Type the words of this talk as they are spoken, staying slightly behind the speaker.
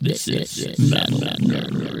This is Metal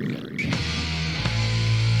Nerd.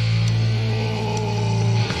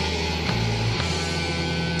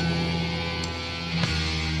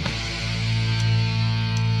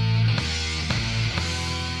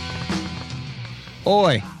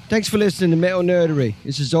 Oi, thanks for listening to Metal Nerdery.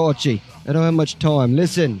 This is Archie. I don't have much time.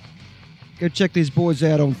 Listen, go check these boys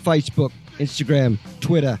out on Facebook, Instagram,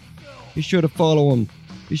 Twitter. Be sure to follow them.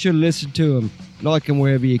 Be sure to listen to them. Like them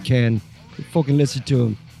wherever you can. Fucking listen to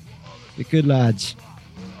them. They're good lads.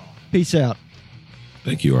 Peace out.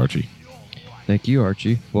 Thank you, Archie. Thank you,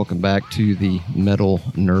 Archie. Welcome back to the Metal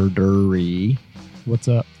Nerdery. What's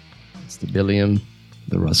up? It's the Billiam,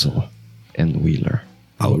 the Russell, and the Wheeler.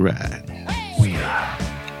 All right.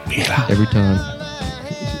 Every time.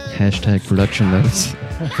 Hashtag production notes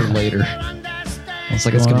for later. It's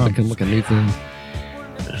like it's going to become like a new thing.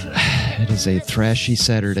 It is a thrashy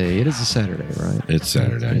Saturday. It is a Saturday, right? It's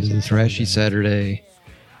Saturday. It is a thrashy Saturday.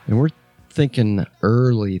 And we're thinking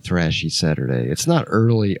early thrashy Saturday. It's not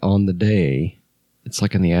early on the day. It's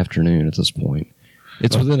like in the afternoon at this point.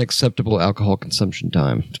 It's within acceptable alcohol consumption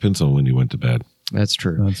time. Depends on when you went to bed. That's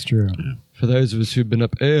true. That's true. Yeah. For those of us who've been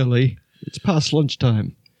up early, it's past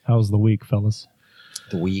lunchtime. How was the week, fellas?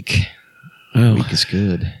 The week. Well, The week is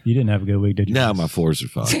good. You didn't have a good week, did you? now my floors are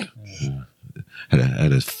fucked.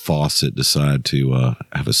 Had a faucet decide to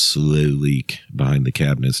have a slow leak behind the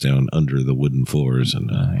cabinets down under the wooden floors, and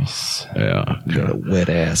Nice. yeah, Got a wet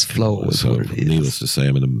ass floor is so what it is. needless to say,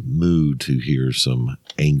 I'm in a mood to hear some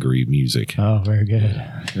angry music. Oh, very good.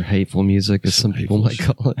 Or hateful music, as some people might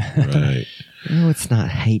hateful call it. Right? No, it's not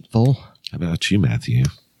hateful. How about you, Matthew?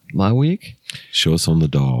 My week? Show us on the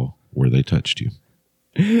doll where they touched you.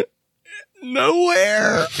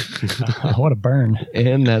 Nowhere. What a burn.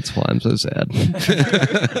 And that's why I'm so sad.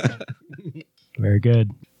 Very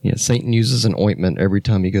good. Yeah, Satan uses an ointment every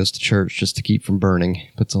time he goes to church just to keep from burning. He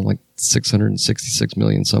puts on like 666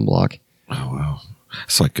 million sunblock. Oh wow,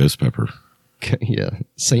 it's like ghost pepper. Yeah,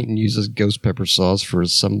 Satan uses ghost pepper sauce for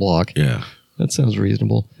his sunblock. Yeah. That sounds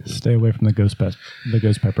reasonable. Stay away from the ghost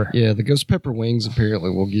pepper. Yeah, the ghost pepper wings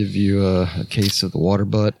apparently will give you a case of the water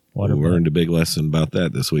butt. Water We learned a big lesson about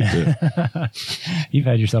that this week, too. You've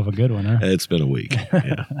had yourself a good one, huh? It's been a week,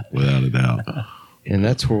 yeah, without a doubt. And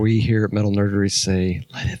that's where we here at Metal Nerdery say,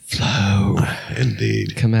 let it flow.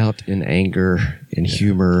 Indeed. Come out in anger, in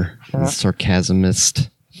humor, in sarcasmist.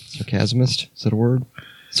 Sarcasmist? Is that a word?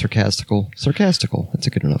 Sarcastical. Sarcastical. That's a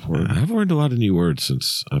good enough word. I've learned a lot of new words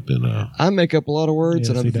since I've been... I make up a lot of words,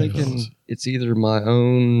 Yes, and he I'm does. thinking it's either my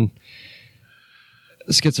own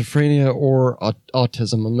schizophrenia or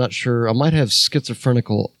autism. I'm not sure. I might have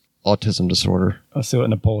schizophrenical autism disorder. Let's see what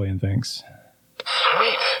Napoleon thinks.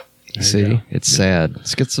 you See, go. it's sad.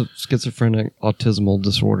 Schizophrenic autismal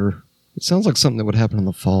disorder. It sounds like something that would happen in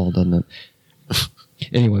the fall, doesn't it?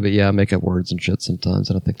 Anyway, but yeah, I make up words and shit sometimes,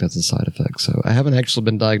 and I think that's a side effect. So I haven't actually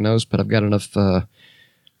been diagnosed, but I've got enough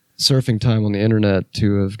surfing time on the internet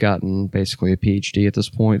to have gotten basically a PhD at this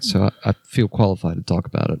point, so I feel qualified to talk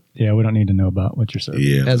about it Yeah, we don't need to know about what you're serving.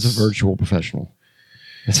 Yeah. as a virtual professional.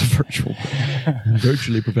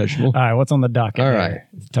 Virtually professional. All right, what's on the docket? All here? right.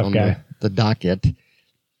 Tough On guy. The docket.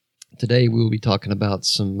 Today we will be talking about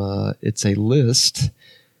some, it's a list.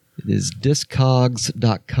 It is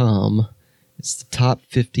discogs.com. It's the top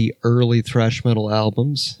 50 early thrash metal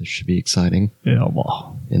albums. This should be exciting. Yeah,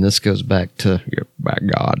 well. And this goes back to, by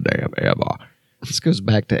goddamn ever. This goes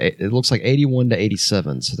back to, it looks like 81 to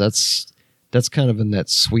 87. So that's kind of in that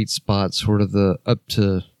sweet spot, sort of the up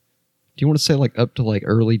to, do you want to say like up to like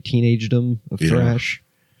early teenagedom of Yeah. thrash?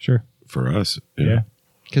 Sure. For us. Yeah.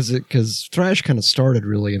 Because thrash kind of started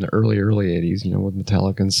really in the early 80s, with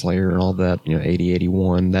Metallica and Slayer and all that, 80,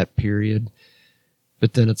 81, that period.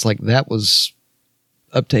 But then it's like that was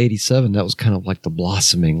up to 87. That was kind of like the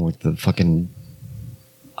blossoming, like the fucking,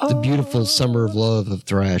 the beautiful summer of love of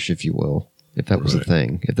thrash, if you will. If that was a Right.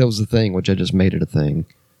 thing. If that was a thing, which I just made it a thing,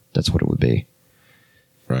 that's what it would be.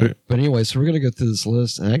 Right. But anyway, so we're going to go through this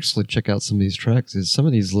list and actually check out some of these tracks. Some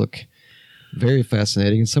of these look very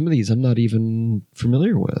fascinating, and some of these I'm not even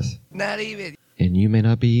familiar with. Not even. And you may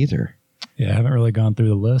not be either. Yeah, I haven't really gone through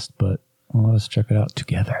the list, but let's check it out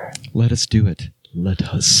together. Let us do it. Let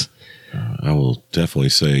us. I will definitely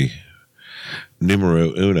say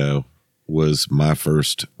numero uno was my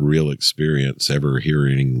first real experience ever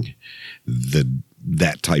hearing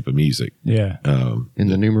that type of music. Yeah. In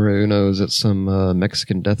the numero uno, is it some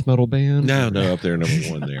Mexican death metal band? No, up there, number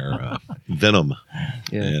one there. Venom.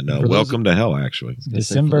 Yeah. And For those- Welcome to Hell, actually.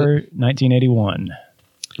 December 1981.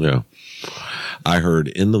 Yeah. I heard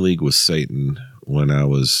In the League with Satan when I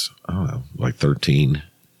was, I don't know, like 13.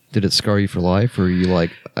 Did it scar you for life, or are you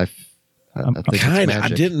like, I think it's Kind of. I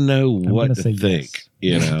magic. didn't know what gonna to say think.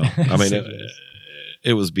 yes. You know, I mean, Say yes.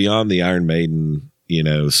 it was beyond the Iron Maiden,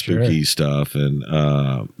 spooky stuff and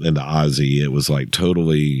the Ozzy. It was like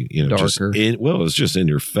totally, Darker. it was just in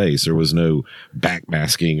your face. There was no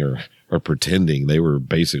backmasking or pretending. They were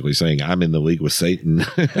basically saying, "I'm in the league with Satan."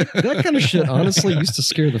 That kind of shit honestly used to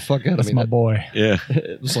scare the fuck out of That's me. my boy. Yeah,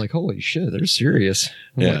 It was like, holy shit, they're serious.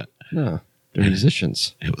 I'm Yeah. like, no, they're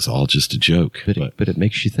musicians. it was all just a joke. But it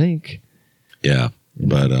makes you think. Yeah,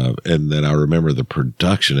 but and then I remember the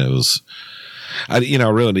production. It was, I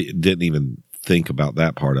really didn't even think about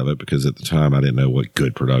that part of it because at the time I didn't know what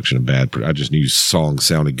good production and bad. I just knew songs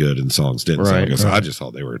sounded good and songs didn't sound good. So I just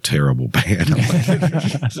thought they were a terrible band. I'm like,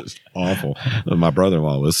 this is awful. And my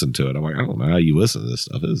brother-in-law listened to it. I'm like, I don't know how you listen to this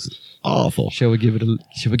stuff. It's awful. Shall we give it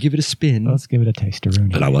a spin? Let's give it a taste of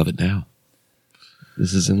Rooney. But I love it now.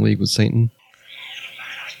 This is In League with Satan.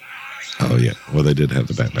 Oh yeah. Well, they did have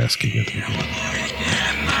the backmasking at the beginning.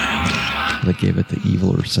 That gave it the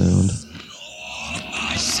eviler sound.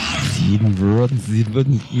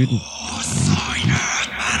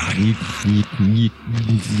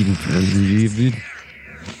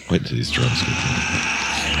 Wait until these drums get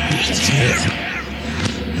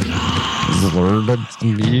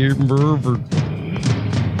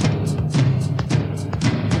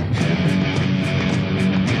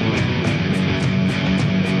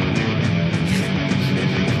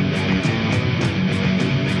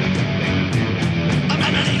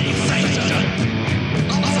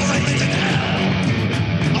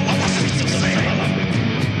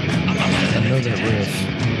I know that riff.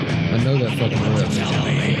 I know that fucking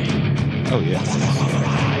riff. Oh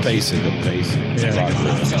yeah. Basic of basic. Rock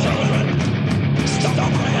riff.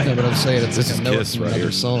 No, but I'm saying it's like is I know Kiss it's from right another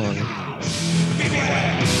here. song.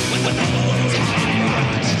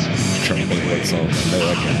 Trying to think what song. I know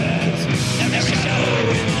I can.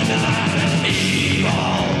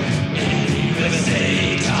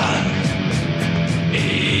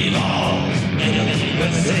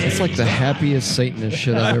 It's like the happiest Satanist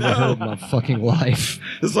shit I've ever heard in my fucking life.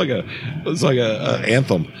 It's like a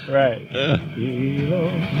anthem. Right.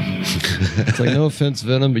 It's like, no offense,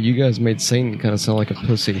 Venom, but you guys made Satan kind of sound like a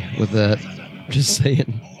pussy with that. Just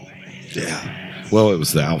saying. Yeah. Well, it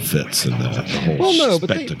was the outfits and the whole Well, no,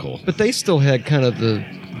 spectacle. but they still had kind of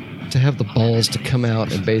to have the balls to come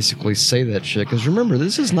out and basically say that shit. Because remember,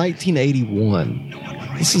 this is 1981.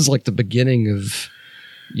 This is like the beginning of,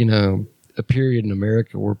 a period in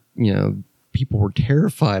America where, people were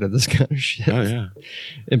terrified of this kind of shit. Oh yeah.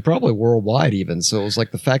 And probably worldwide even. So it was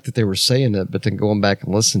like the fact that they were saying it, but then going back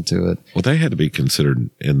and listening to it. Well, they had to be considered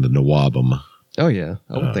in the Nawabum Oh, yeah.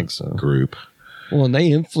 I would think so. group. Well, and they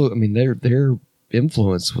their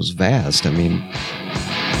influence was vast. I mean,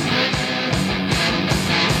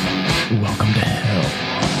 Welcome to hell.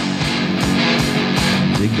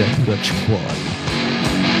 dig that Dutch quad.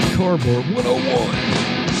 Cardboard 101.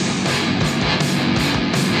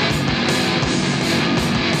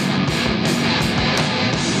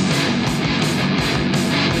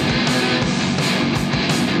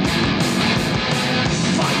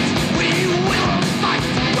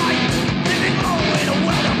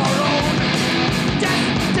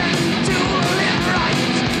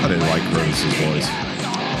 I didn't like Rose's voice.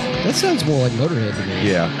 That sounds more like Motorhead to me.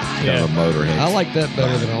 Yeah. Kind of a Motorhead. I like that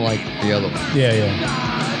better than I like the other one. Yeah.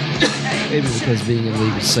 Maybe because being in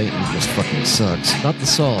League with Satan just fucking sucks. Not the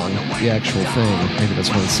song, the actual thing. Maybe that's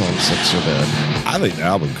why the song sucks so bad. I think the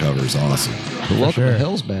album cover is awesome. But Welcome sure. to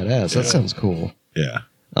Hell's badass. That sounds cool. Yeah.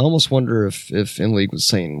 I almost wonder if In League with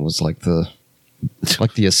Satan was like the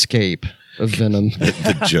escape of Venom.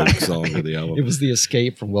 The joke song of the album. It was the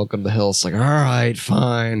escape from Welcome to Hell. It's like, all right,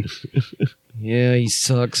 fine. Yeah, he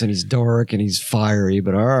sucks and he's dark and he's fiery,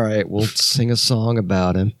 but all right, we'll sing a song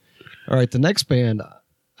about him. All right, the next band,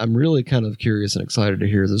 I'm really kind of curious and excited to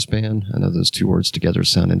hear this band. I know those two words together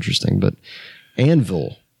sound interesting, but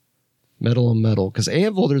Anvil, Metal on Metal, because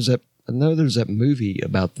Anvil, there's that movie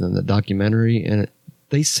about them, the documentary, and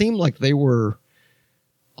they seemed like they were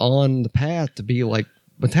on the path to be like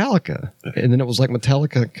Metallica, and then it was like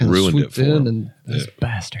Metallica kind of Ruined it swooped for in, them. and Those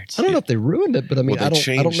bastards. I don't know if they ruined it, but I mean, Well, I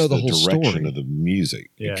they don't know the whole direction story. of the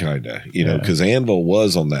music, Yeah. kind of. Because Anvil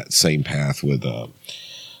was on that same path with,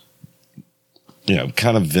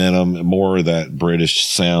 kind of Venom, more of that British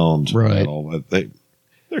sound. Right. Metal.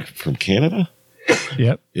 They're from Canada.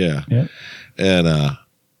 Yep. Yeah. Yep. And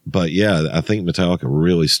but yeah, I think Metallica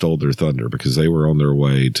really stole their thunder because they were on their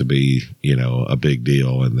way to be, a big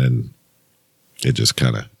deal, and then it just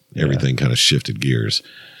kind of everything kind of shifted gears.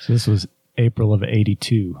 So this was April of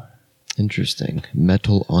 '82. Interesting.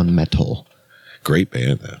 Metal on Metal. Great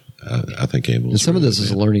band though. I think Anvil's And some of really this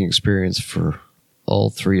is a good. learning experience for all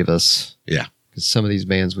three of us. Yeah. Because some of these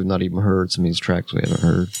bands we've not even heard, some of these tracks we haven't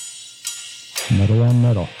heard. Metal on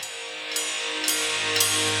metal.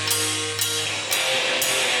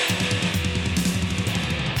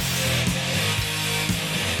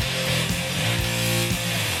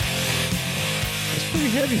 It's pretty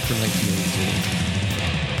heavy for 1982.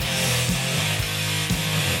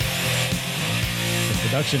 The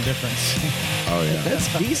production difference. Oh, yeah. That's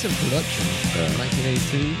decent production for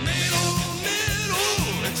 1982.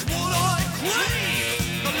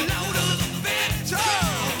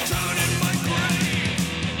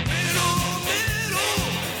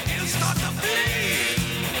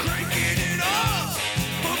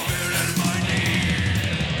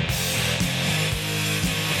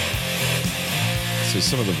 So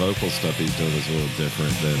some of the vocal stuff he's doing is a little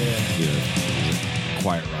different than, you know,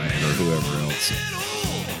 Quiet Riot or whoever else.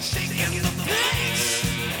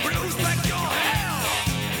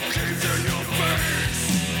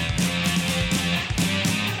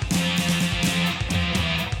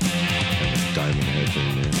 Diamond Head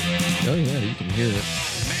thing there. Oh, yeah, you can hear it.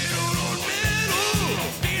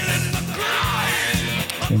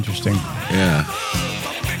 Interesting. Yeah.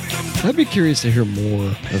 I'd be curious to hear more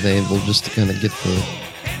of Anvil just to kind of get the,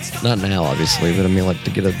 not now obviously, but I mean like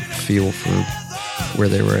to get a feel for where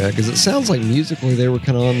they were at. Because it sounds like musically they were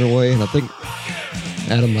kind of on their way. And I think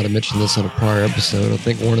Adam might have mentioned this on a prior episode. I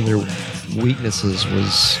think one of their weaknesses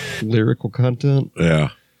was lyrical content, Yeah.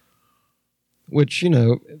 which, you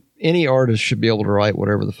know, any artist should be able to write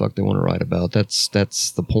whatever the fuck they want to write about. That's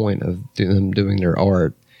the point of them doing their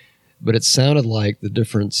art. But it sounded like the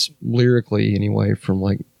difference lyrically anyway from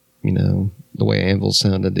like, you know, the way Anvil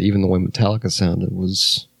sounded, even the way Metallica sounded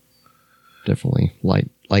was definitely light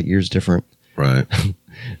years different. Right.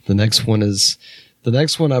 The next one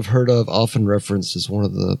I've heard of, often referenced as one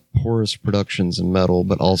of the poorest productions in metal,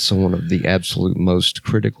 but also one of the absolute most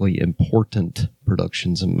critically important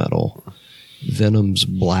productions in metal. Venom's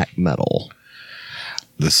Black Metal.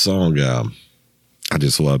 The song, I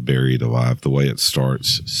just love Buried Alive. The way it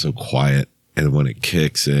starts, so quiet, and when it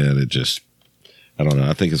kicks in, it just, I don't know.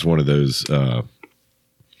 I think it's one of those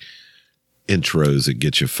intros that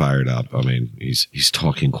get you fired up. I mean, he's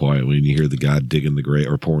talking quietly, and you hear the guy digging the grave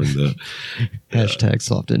or pouring the Hashtag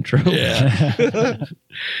soft intro. yeah.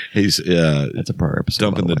 He's That's a prior episode.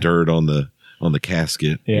 dumping by the dirt on the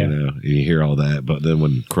casket. Yeah. You know, and you hear all that, but then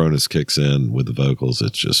when Cronus kicks in with the vocals,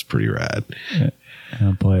 it's just pretty rad. And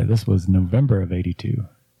I'll play it. This was November of 82.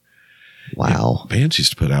 Wow. Bands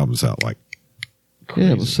used to put albums out like crazy.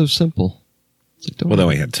 Yeah, it was so simple. It's like, Well, they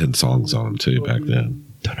only had 10 songs on them too back then.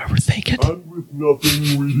 don't overthink it. And with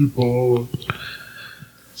nothing we depart.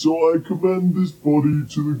 So I commend this body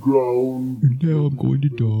to the ground. Now I'm going to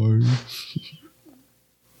die.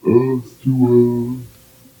 Earth to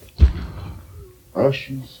earth.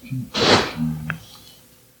 Ashes to ashes.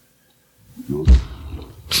 Dust.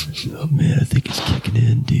 Oh man, I think it's kicking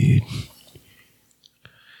in, dude.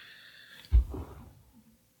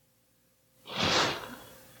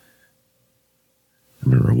 I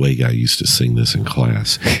remember a way guy used to sing this in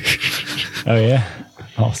class. Oh, yeah.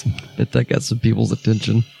 Awesome. Bet that got some people's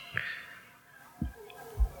attention.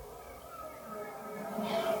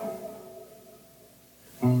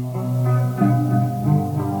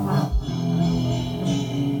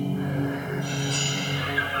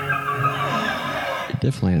 It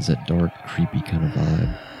definitely has that dark, creepy kind of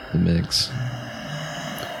vibe, the mix.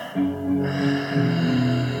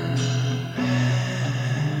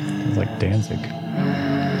 It's like Danzig.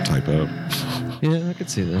 Type up. Yeah, I could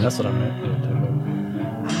see that. That's what I meant. Yeah,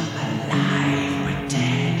 typo.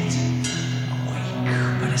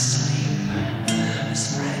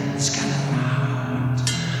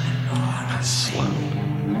 It's like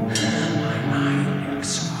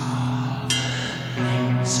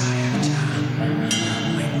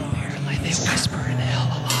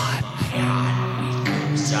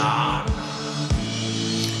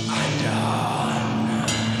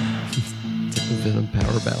the Venom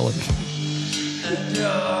power ballad.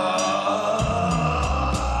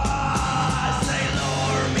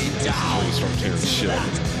 Really start tearing shit up.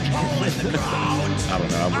 I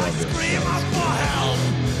don't know. I love this.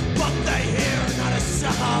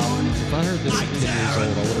 If I heard this at 10 years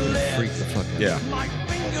old, I would have freaked the fuck out. Yeah. My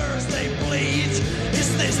fingers, they bleed.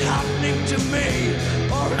 Is this happening to me?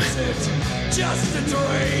 Or is it just a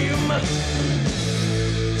dream?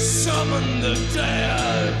 Summon the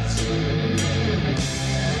dead.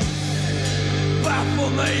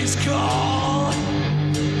 Baphomet's call.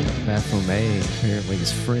 Baphomet apparently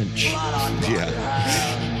is French. Yeah.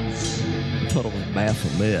 I thought it was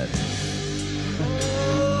Baphomet.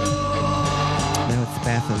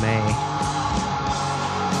 Baphomet.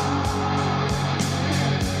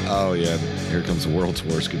 Oh yeah, here comes the world's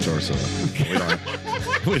worst guitar solo.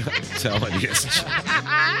 We don't tell it yet.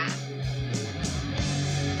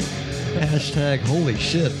 Hashtag holy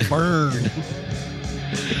shit, burn.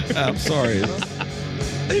 I'm sorry.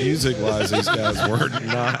 Music wise, these guys were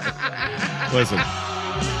not. Listen.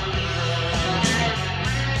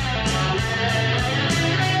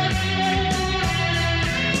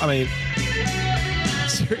 I mean,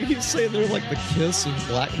 So are you saying they're like the Kiss of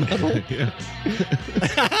black metal? yeah.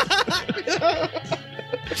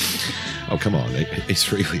 Oh, come on. Ace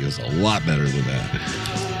Frehley is a lot better than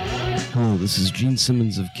that. Oh, this is Gene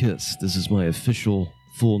Simmons of Kiss. This is my official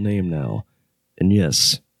full name now. And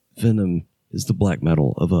yes, Venom is the black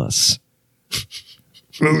metal of us.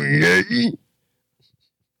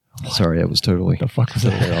 Sorry, I was totally The fuck was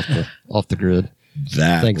that? totally off the grid.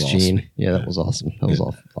 That Thanks, lost Gene. me. Yeah, that was awesome. That was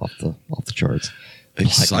off the charts.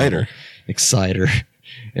 Exciter. Exciter.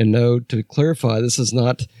 And no, to clarify, this is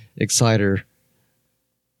not Exciter.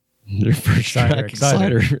 Their first track,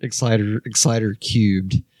 Exciter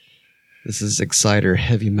Cubed. This is Exciter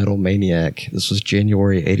Heavy Metal Maniac. This was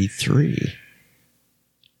January 83.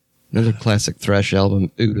 Another classic thrash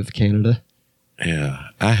album, Oud of Canada. Yeah.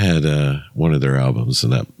 I had one of their albums in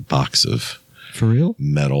that box of For real?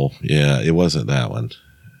 metal. Yeah, it wasn't that one.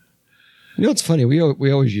 You know, it's funny. We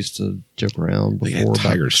always used to joke around They before had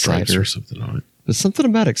Tiger about Stripes Exciter. or something on it. But something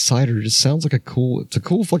about Exciter just sounds like it's a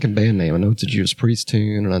cool fucking band name. I know it's a Judas Priest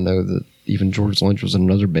tune, and I know that even George Lynch was in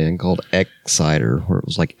another band called Exciter, where it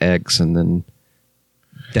was like X and then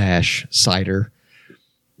dash cider.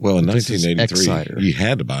 Well, in This is 1983, Exciter. you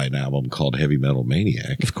had to buy an album called Heavy Metal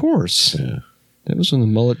Maniac. Of course. Yeah. That was when the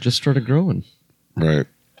mullet just started growing. Right.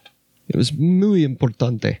 It was muy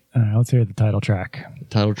importante. All right, let's hear the title track. The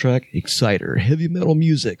title track, Exciter, heavy metal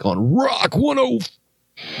music on Rock 1012.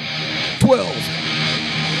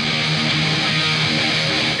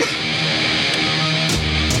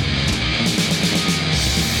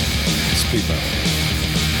 Speed metal.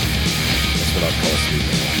 That's what I call speed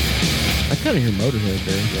metal. I kind of hear Motorhead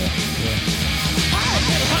there.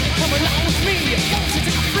 Come along with me, won't you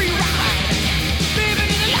take a free ride? Living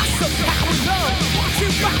in the lust of power, love, want you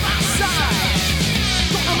by my side.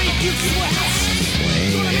 Gonna make you sweat,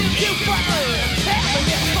 gonna make you burn. Having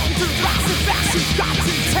it come to rise and fast, you got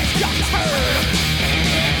to take your turn.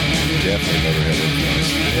 Definitely Motorhead influence.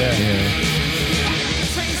 Yeah.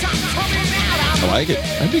 Trains are coming out, I like it.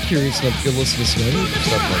 I'd be curious enough to go listen to some other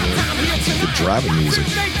stuff like that. The driving music.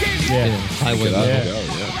 Yeah. Highway Get out Metal. and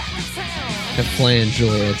go, yeah. Got flanger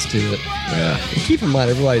adds to it. Yeah. And keep in mind,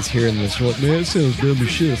 everybody's hearing this. You're like, man, it sounds dumb as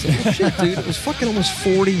shit. It's like, shit, dude, it was fucking almost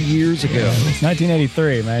 40 years ago. It's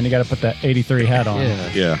 1983, man. You got to put that 83 hat on.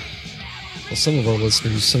 Yeah. Yeah. Well, some of our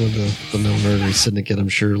listeners, some of the Metal Nerdery Syndicate, I'm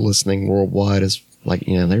sure, listening worldwide is like,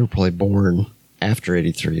 you know, they were probably born after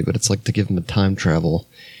 83, but it's like to give them a time travel.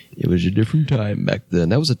 It was a different time back then.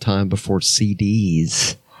 That was a time before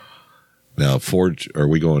CDs. Now, Forge, are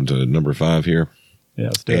we going to number 5 here? Yeah,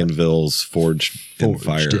 let's do it. Anvil's Forged in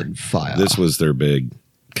Fire. Forged in Fire. This was their big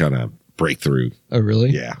kind of breakthrough. Oh, really?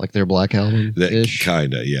 Yeah. Like their Black Album That ish.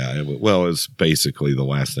 kind of, yeah. Well, it was basically the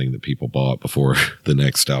last thing that people bought before the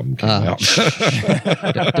next album came out. Don't spoil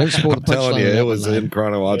the I'm telling punchline you, of it that was one, in man.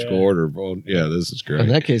 chronological order. Well, yeah, this is In great.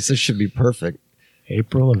 that case, this should be perfect.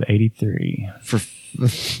 April of 83. For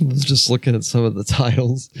just looking at some of the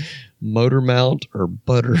titles, Motor Mount or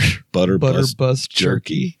Butter Bus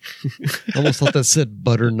Jerky. I almost thought that said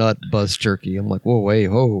Butternut Bus Jerky. I'm like, whoa, wait,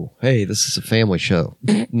 oh, hey, this is a family show.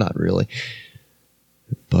 Not really.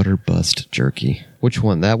 Butter Bust Jerky. Which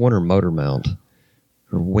one? That one or Motor Mount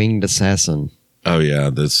or Winged Assassin? Oh yeah,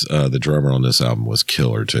 this the drummer on this album was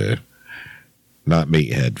killer too. Not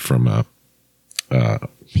Meathead from Meathead.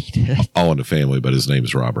 All in the Family, but his name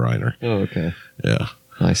is Rob Reiner. Oh, okay. Yeah,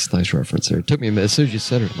 Nice reference there. It took me a minute. As soon as you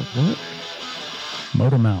said it, I'm like, what?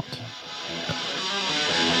 Motor Mount.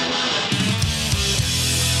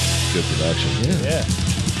 good production. Yeah. Yeah.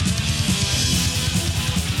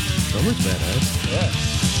 Drummer's badass. Yeah.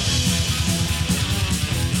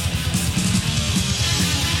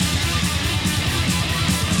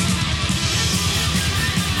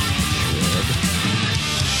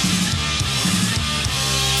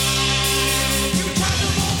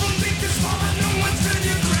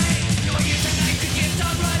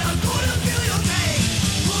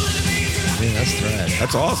 Man, that's thrash.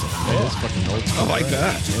 That's awesome. That is fucking old school. I like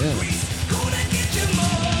that. Yeah.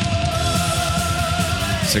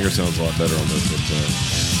 Singer sounds a lot better on this one.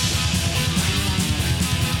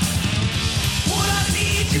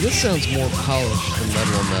 See, this sounds more polished than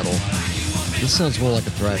metal. This sounds more like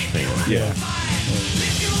a thrash band. Yeah.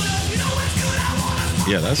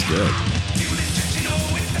 Yeah, that's good.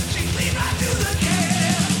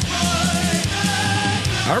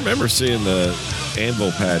 I remember seeing the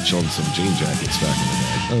Anvil patch on some jean jackets back in the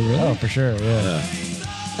day. Oh, really? Oh, for sure. Yeah.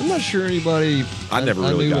 I'm not sure anybody I never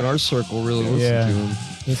really knew got in our circle really listened Yeah. to him.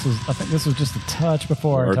 I think this was just a touch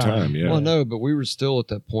before Our time, yeah. Well, no, but we were still at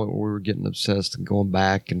that point where we were getting obsessed and going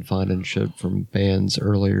back and finding shit from bands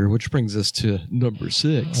earlier, which brings us to number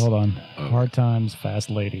 6. Hold on. Hard Times, Fast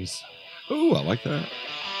Ladies. Oh, I like that.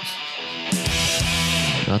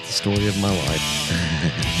 Not the story of my life.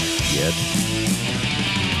 Yet.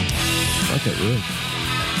 I like that riff.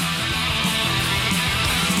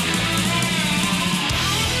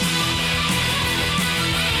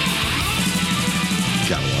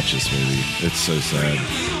 Gotta watch this movie. It's so sad.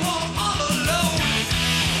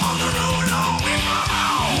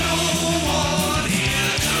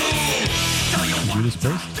 Judas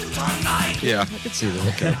Priest. Yeah, I could see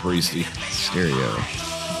that. kind of priesty. Stereo.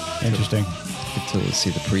 Interesting. I could totally see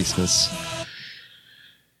the priestness.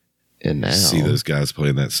 And now. See those guys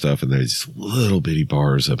playing that stuff, and there's little bitty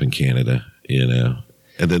bars up in Canada, you know.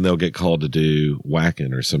 And then they'll get called to do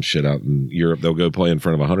whacking or some shit out in Europe. They'll go play in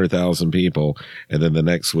front of 100,000 people. And then the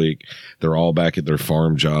next week, they're all back at their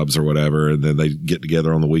farm jobs or whatever. And then they get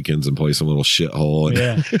together on the weekends and play some little shithole. And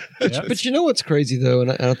Yeah. Yep. But you know what's crazy, though,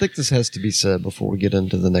 and I think this has to be said before we get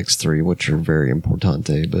into the next 3, which are very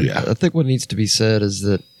importante. But Yeah. I think what needs to be said is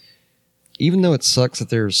that even though it sucks that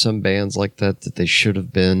there are some bands like that they should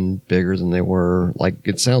have been bigger than they were, like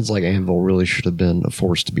it sounds like Anvil really should have been a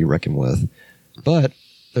force to be reckoned with. But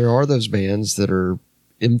there are those bands that are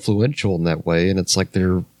influential in that way, and it's like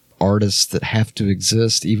they're artists that have to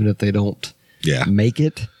exist even if they don't yeah. make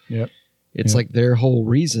it. Yep. It's Yep. like their whole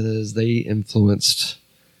reason is they influenced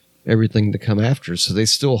everything to come after. So they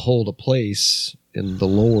still hold a place in the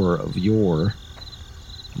lore of your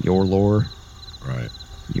lore, Right.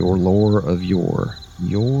 your lore of your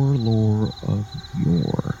lore of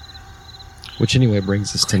your. Which anyway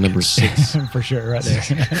brings us to number 6. For sure, right there.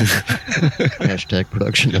 Hashtag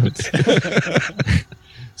production notes.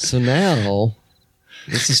 So now,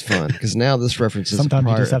 this is fun because now this references. Sometimes a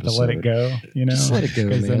you prior just have to let it episode. go, you know? Just let it go,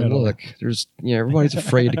 'Cause then man. it'll- Look, there's everybody's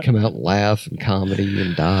afraid to come out and laugh and comedy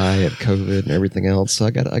and die at COVID and everything else. So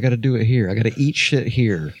I got to do it here. I got to eat shit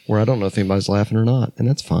here where I don't know if anybody's laughing or not, and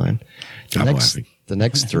that's fine. I'm laughing. The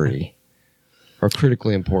next 3 are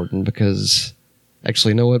critically important because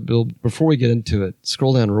actually, you know what, Bill? Before we get into it,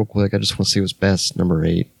 scroll down real quick. I just want to see what's best. Number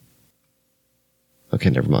 8. Okay,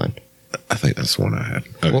 never mind. I think that's the one I had.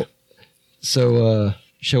 Okay. Well, so,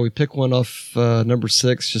 shall we pick one off number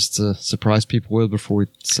 6 just to surprise people with before we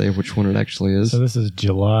say which one it actually is? So this is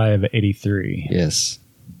July of 83. Yes.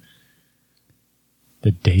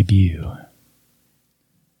 The debut.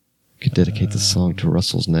 Could dedicate this song to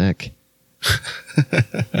Russell's neck.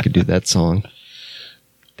 Could do that song.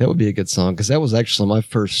 That would be a good song because that was actually my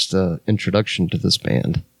first introduction to this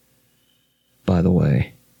band. By the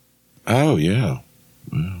way, Oh, yeah.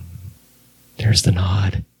 there's the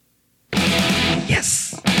nod.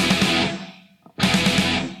 Yes.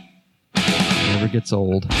 Never gets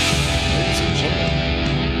old.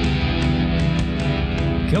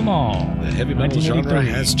 Come on. The heavy metal genre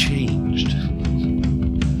 1983. has changed.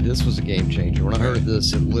 This was a game changer. When I heard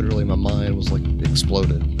this, it literally my mind was like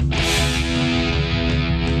exploded.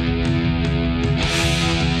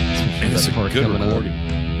 And it's a That part good coming up. recording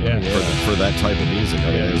Yeah. for that type of music.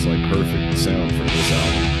 I mean, it was like perfect sound for this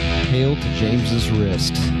album. Hail to James's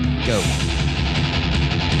wrist. Go.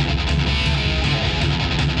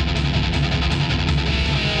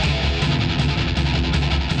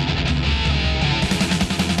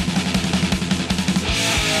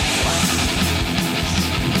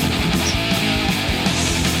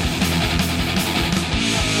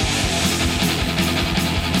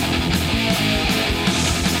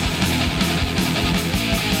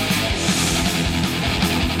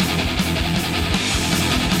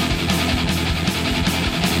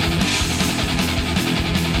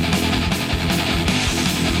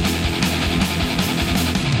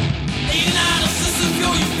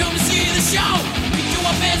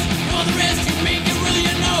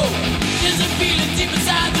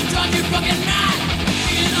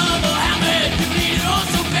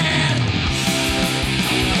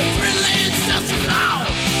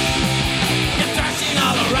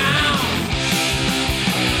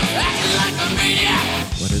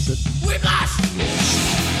 What is it?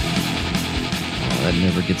 Oh, that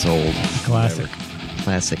never gets old. Classic.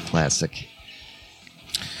 Classic.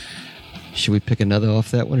 Should we pick another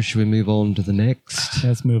off that one, or should we move on to the next?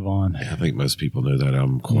 Let's move on. I think most people know that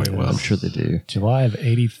album quite Yeah. well. I'm sure they do. July of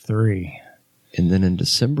 83. And then in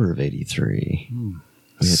December of 83, we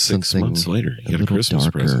had 6 something months later, you a got a little Christmas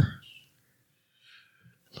darker. present.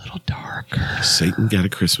 A little darker. Satan got a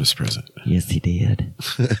Christmas present. Yes, he did.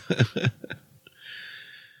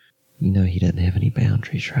 You know he doesn't have any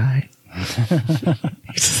boundaries, right?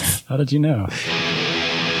 How did you know?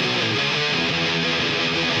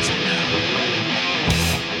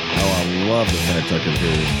 Oh, I love the fact I could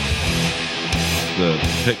hear the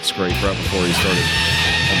pick scrape right before he started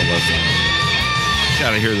on the left side.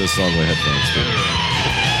 Gotta hear this song with headphones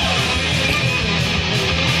too.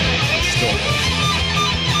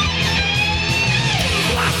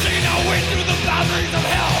 Blasting our way through the boundaries of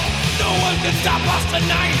hell. No one can stop us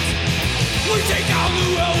tonight. We take our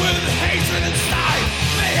luau with hatred inside.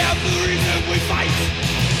 May have the reason we fight.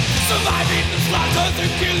 Surviving the slaughters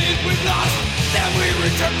and killings we've lost. Then we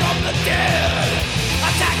return from the dead.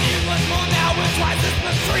 Attacking once more now with twice as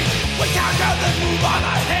much strength. We conquer then move on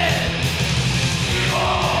ahead.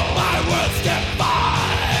 Oh, my world step by.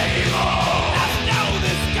 As now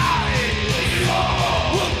the sky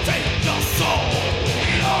will take your soul.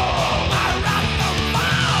 My wrath of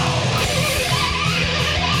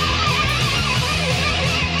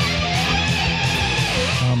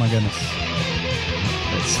Oh my goodness.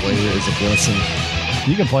 That Slayer is a blessing.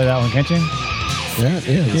 You can play that one, can't you? Yeah,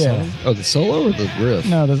 the Yeah. song. Oh, the solo or the riff?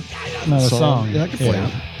 No, the song. Yeah, I can play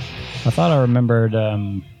it. I thought I remembered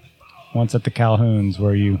once at the Calhouns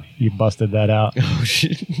where you busted that out. Oh,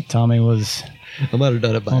 shit. Tommy was I might have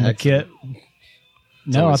done it by on the accident. kit.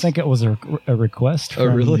 No, I think it was a request. Oh,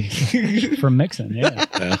 from, really? from Mixon, yeah.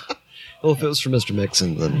 Well, if it was for Mr.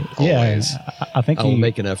 Mixon, then Yeah, always. I think I will he,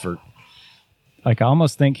 make an effort. like, I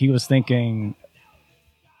almost think he was thinking,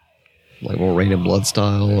 Like more Rain and Blood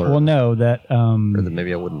style, or, well, no, that, or that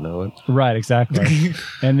maybe I wouldn't know it. right, exactly.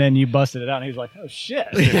 And then you busted it out, and he was like, oh, shit.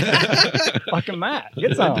 Fucking Matt,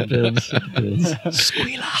 get some. Depends.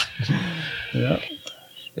 Squealer. Yeah.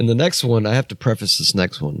 And the next one, I have to preface this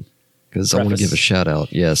next one because I want to Preface. give a shout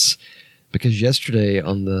out. Yes, because yesterday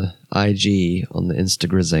on the IG, on the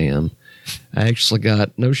Instagram, I actually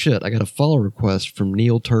got, no shit, I got a follow request from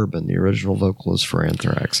Neil Turbin, the original vocalist for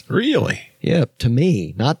Anthrax. Really? Yeah, to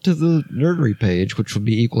me, not to the Nerdery page, which would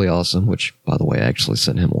be equally awesome, which, by the way, I actually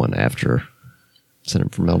sent him one after, sent him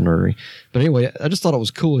from Mel Nerdery. But anyway, I just thought it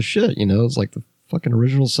was cool as shit, you know? It's like the fucking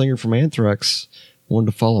original singer from Anthrax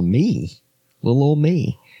wanted to follow me, little old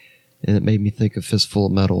me. And it made me think of Fistful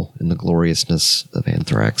of Metal and the gloriousness of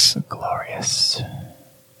Anthrax. Glorious.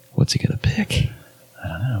 What's he gonna pick?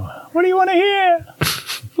 What do you want to hear?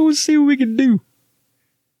 We'll see what we can do.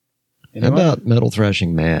 You How know what? about Metal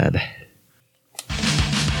Thrashing Mad?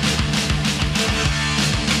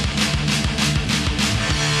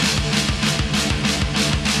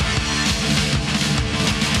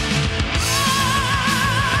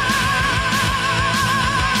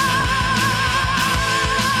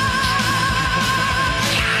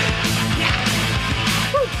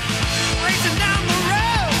 Racing down the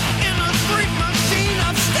road in a street machine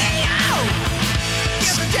of steel.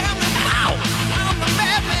 Get the damn out. I'm the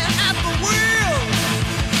madman at the wheel.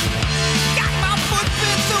 Got my foot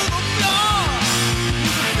pinned to the floor.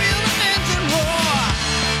 You can feel the engine roar.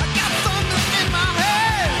 I got thunder in my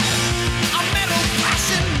head. I'm metal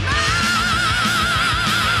thrashing mad.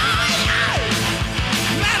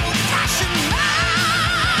 Metal thrashing mad.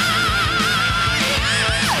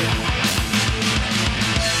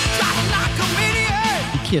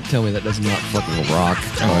 You can't tell me that does not fucking rock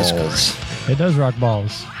balls. It does rock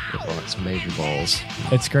balls. It rocks major balls.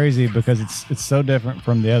 It's crazy because it's so different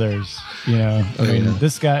from the others. You know, Oh, I mean, yeah.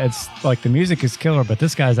 this guy, it's like the music is killer, but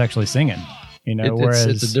this guy's actually singing. You know, whereas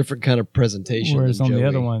It's a different kind of presentation. whereas than on the Joey.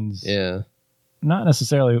 other ones, Yeah. not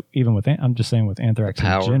necessarily even with. I'm just saying with Anthrax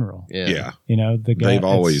Power. in general. Yeah. Yeah. You know, the guy. They've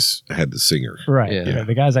it's- always had the singer. right. Yeah. Yeah.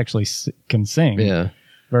 The guys actually can sing. Yeah.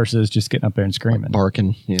 Versus just getting up there and screaming.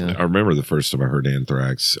 Barking. Yeah. I remember the first time I heard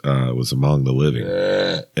Anthrax was Among the Living.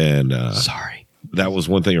 And Sorry. that was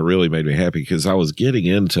one thing that really made me happy because I was getting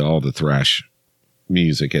into all the thrash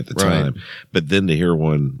music at the Right. time. But then to hear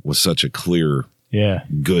one with such a clear, Yeah.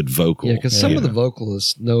 good vocal. Yeah, because some you of the know.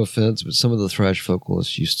 vocalists, no offense, but some of the thrash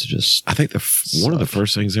vocalists used to just I think one of the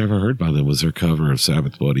first things I ever heard by them was their cover of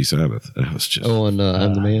Sabbath, Bloody Sabbath. And it was just, on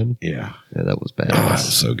I'm the Man. yeah. Yeah, that was bad. Oh, that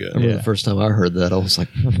was so I good. remember Yeah. the first time I heard that, I was like,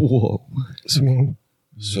 whoa.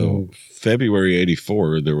 So February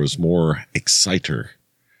 84, there was more Exciter.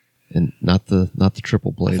 And not the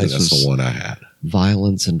triple I play. think This that's was the one I had.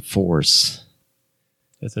 Violence and Force.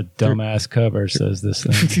 It's a dumbass cover, says this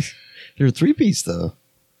thing. They're a three-piece, though.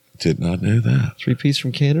 Did not know that. Three-piece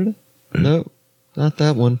from Canada? No, not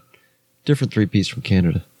that one. Different three-piece from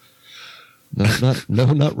Canada. No,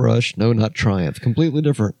 not Rush. No, not Triumph. Completely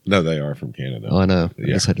different. No, they are from Canada. Oh, I know. I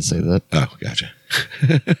Yeah. just had to say that. Oh, gotcha.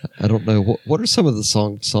 I don't know. What are some of the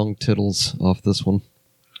song tittles off this one?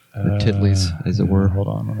 Or tiddlies, as it were. Hold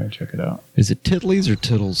on, let me check it out. Is it tiddlies or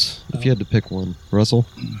tittles? If you had to pick one. Russell?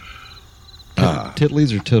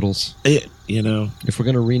 Tiddlies or tittles? If we're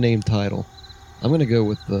going to rename title, I'm going to go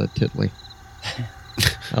with Tiddly.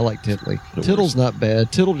 I like Tiddly. Tittle's not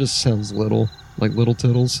bad. Tittle just sounds little, like little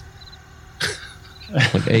tittles.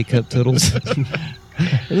 Like A-cup tittles. I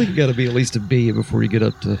think you got to be at least a B before you get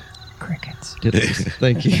up to Crickets. tiddlies.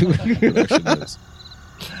 Thank you. It actually is.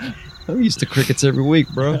 I'm used to crickets every week,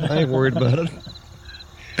 bro. I ain't worried about it.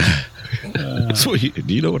 So do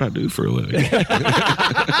you know what I do for a living?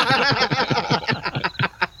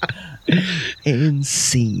 And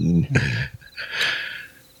scene.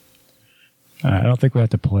 I don't think we have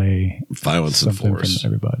to play Violence and something Force. from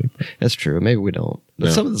everybody. But That's true. Maybe we don't. But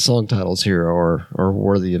No. some of the song titles here are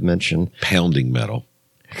worthy of mention. Pounding metal.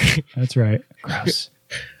 that's right. Gross.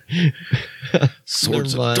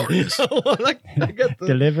 Swords Never of mind. Darkness. I got the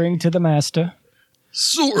Delivering to the master.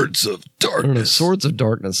 Swords of I don't know. Darkness. Swords of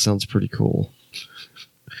Darkness sounds pretty cool.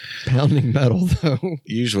 Pounding metal, though.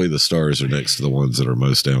 Usually the stars are next to the ones that are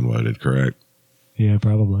most downloaded, correct? Yeah,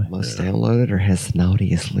 probably. Must download it or has the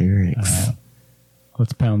naughtiest lyrics.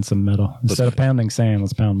 Let's pound some metal. Instead of pounding sand,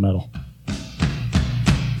 let's pound metal.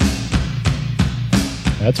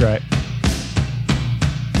 That's right.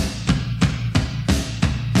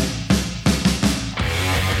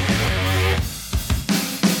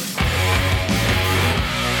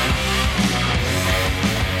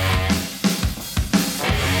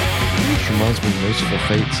 Which reminds me of Merciful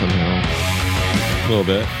Fate somehow. A little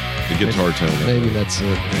bit. The guitar tone. Maybe that's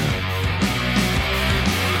it.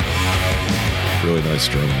 Really nice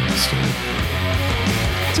drum mix too.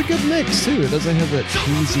 It's a good mix, too. It doesn't have that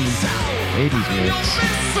cheesy 80s mix.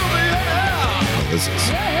 Oh, this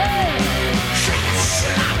is.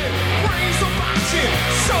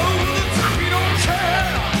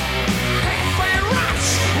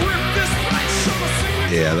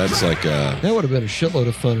 Yeah, that's like That would have been a shitload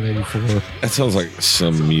of fun in 84. that sounds like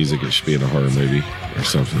some music that should be in a horror movie or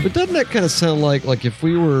something. But doesn't that kind of sound like if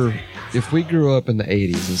we grew up in the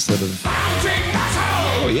 80s instead of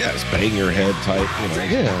Oh yeah, it's bang your head type.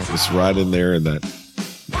 Yeah. It's right in there in that.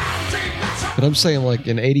 But I'm saying like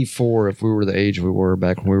in 84, if we were the age we were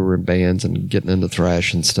back when we were in bands and getting into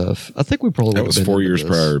thrash and stuff, I think we probably That would was have been 4 into years this.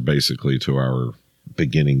 prior, basically, to our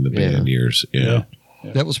beginning the band years. Yeah.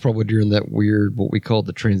 That was probably during that weird, what we called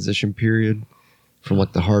the transition period from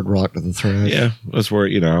like the hard rock to the thrash. Yeah, that's where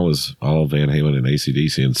I was all Van Halen and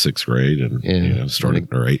AC/DC in 6th grade, and Yeah. starting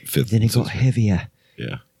or 5th. Then it got sixth- heavier.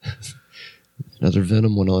 Yeah, Another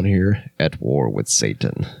Venom went on here. At war with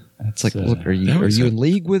Satan. It's like, look, are that was you a- in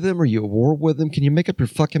league with him? Are you at war with him? Can you make up your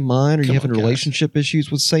fucking mind? Are you Come having on, guys. relationship issues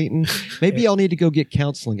with Satan? Maybe I'll need to go get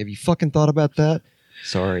counseling. Have you fucking thought about that?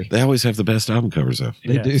 Sorry. they always have the best album covers though.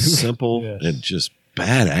 They Yeah. do. Simple Yes. and just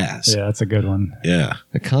badass. Yeah, that's a good one. Yeah.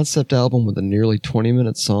 A concept album with a nearly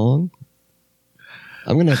 20-minute song.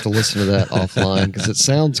 I'm going to have to listen to that offline because it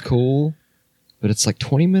sounds cool, but it's like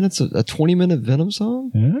 20 minutes, a 20-minute Venom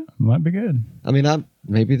song? Yeah, might be good. I mean,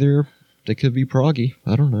 maybe they could be proggy.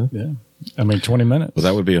 I don't know. Yeah. I mean, 20 minutes. Well,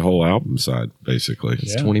 that would be a whole album side, basically.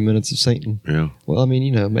 It's Yeah. 20 minutes of Satan. Yeah. Well, I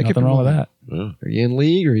mean, make up Nothing your wrong with mind. that. Yeah. Are you in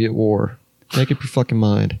league or are you at war? Make up your fucking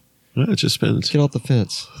mind. Well, it just depends. Get off the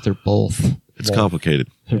fence. They're both. It's complicated.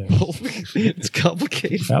 They're Yeah. both. It's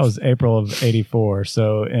complicated. That was April of 84.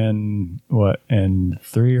 So in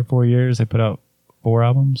 3 or 4 years, they put out 4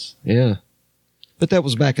 albums? Yeah. But that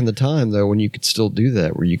was back in the time, though, when you could still do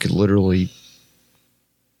that, where you could literally,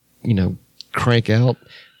 crank out,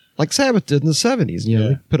 like Sabbath did in the 70s. Yeah.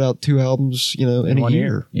 They put out 2 albums, in a 1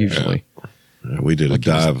 year, year. usually. We did Like a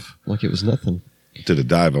dive. Like it was nothing. Did a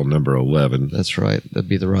dive on number 11. That's right. That'd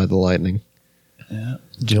be the Ride the Lightning.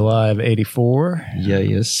 July of 84. Yeah,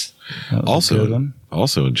 yes. That was a good one.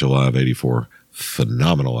 Also in July of '84,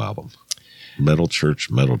 phenomenal album. Metal Church.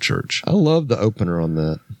 I love the opener on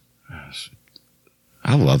that.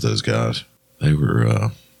 I love those guys. They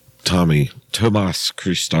were Thomas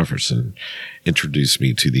Christofferson introduced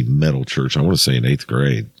me to the Metal Church. I want to say in 8th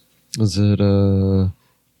grade. Was it The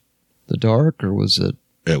Dark or was it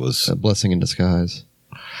It was A Blessing in Disguise?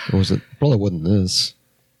 Or was it? Probably wasn't this.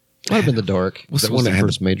 Might have been The Dark. What's That the was one the that had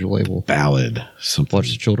first major label. ballad. Something.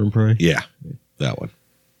 Watch the Children Pray. Yeah, that one.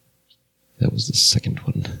 That was the second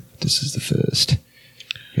one. This is the first.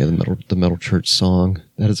 Yeah, the Metal Church song.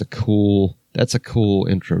 That's a cool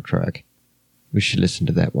intro track. We should listen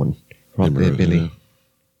to that one. Right Remember, there, Billy. yeah.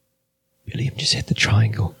 Billy, just hit the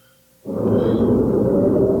triangle.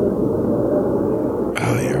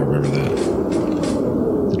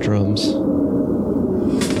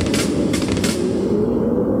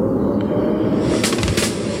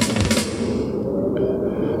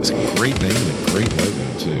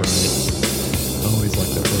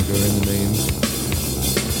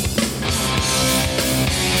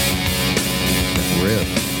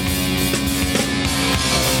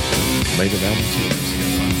 Maiden album too.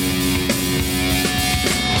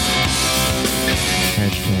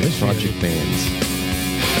 Hashtag project bands.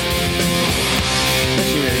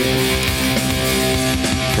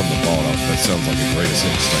 From the vault up, that sounds like a greatest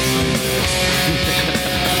hits type thing.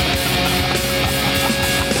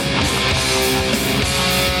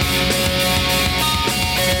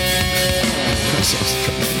 I'm so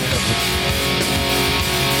struck.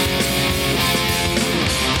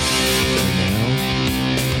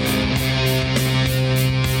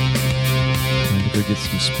 Time to go get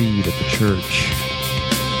some speed at the church.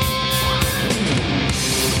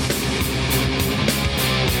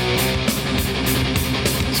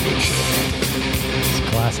 It's good shit. It's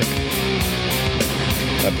classic.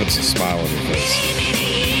 That puts a smile on your face.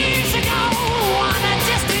 Years ago on a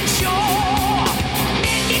distant shore,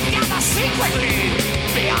 men get together secretly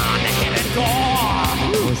beyond the hidden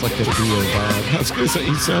door. Always like the Dio vibe. I was going to say,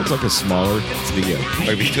 he sounds like a smaller Dio.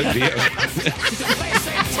 Maybe good Dio.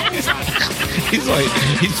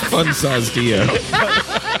 He's fun-sized Dio.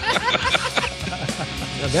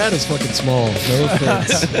 Now that is fucking small. No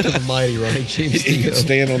offense to the mighty Ronnie James He Dio. could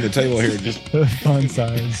stand on the table here and just... Fun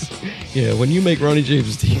size. Yeah, when you make Ronnie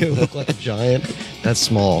James Dio look like a giant, that's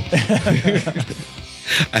small.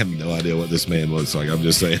 I have no idea what this man looks like. I'm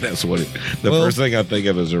just saying that's what the Well- first thing I think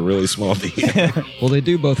of is a really small Dio. Well, they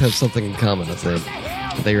do both have something in common, I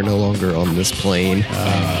think. They are no longer on this plane.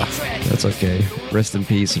 That's okay. Rest in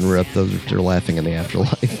peace and rip. They're laughing in the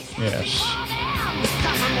afterlife. Yes.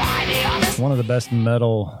 One of the best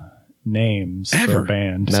metal names for Ever. a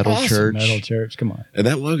band. Metal awesome. Church. Metal Church. Come on. And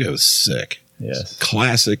that logo is sick. Yes.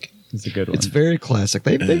 Classic. It's a good one. It's very classic.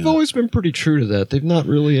 They've always been pretty true to that. They've not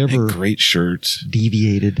really And ever great shirts.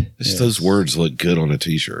 deviated. Just those words look good on a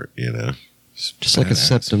t-shirt, you know. It's Just like a badass.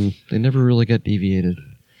 septum. They never really got deviated.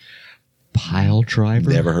 Pile driver.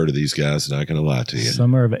 Never heard of these guys, not going to lie to you.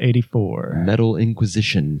 Summer of '84. Metal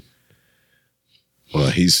Inquisition.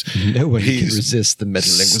 Well, he's Nobody can He's resist the Metal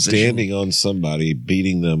Inquisition. standing on somebody,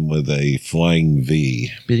 beating them with a flying V.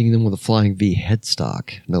 Beating them with a flying V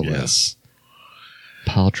headstock, no Yeah. less.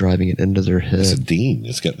 Pile driving it into their It's a head. Dean.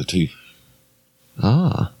 It's got the two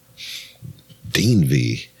Ah, Dean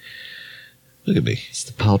V. Look at me. it's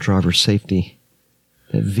the pile driver safety.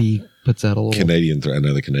 That V puts out a little. Canadian,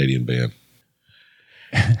 another Canadian band.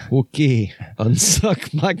 Okay,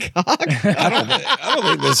 unsuck my cock. I don't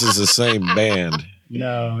think this is the same band.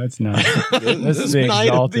 No, it's not. This is the Night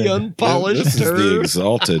of the Exalted. unpolished This is the turd.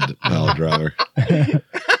 exalted pile driver.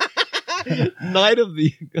 Night of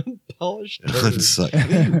the unpolished turd. It's like-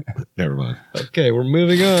 never mind. Okay, we're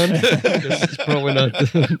moving on. This is probably not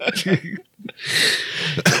the.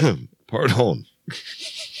 Pardon.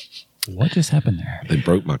 What just happened there? They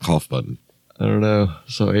broke my cough button. I don't know.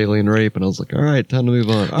 So alien rape, and I was like, all right, time to move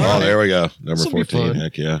on. All Oh, right. there we go. Number This'll be 14. fun.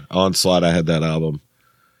 Heck yeah. Onslaught, I had that album.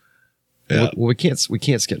 Yeah. Well, we can't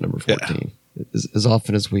skip number 14 as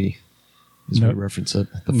often as we Nope. reference it.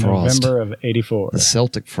 The Frost, November of '84. the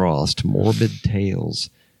Celtic Frost, Morbid Tales.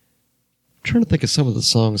 I'm trying to think of some of the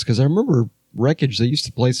songs because I remember Wreckage. They used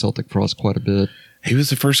to play Celtic Frost quite a bit, He was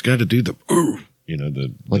the first guy to do the, you know,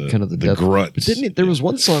 the kind of the death grunts. But didn't he, there was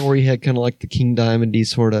one song where he had kind of like the King Diamond-y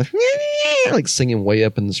sort of like singing way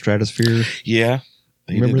up in the stratosphere. Yeah.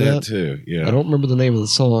 He Remember did that, that? too. Yeah. I don't remember the name of the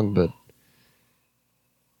song, but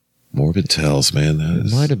Morbid Tales, man. That it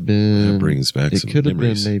is, might have been. that brings back It some could have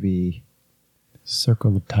been memories.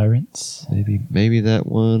 Circle of Tyrants. maybe that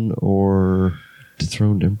one or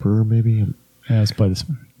Dethroned Emperor. Maybe Yeah, let's play this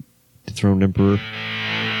one. Dethroned Emperor.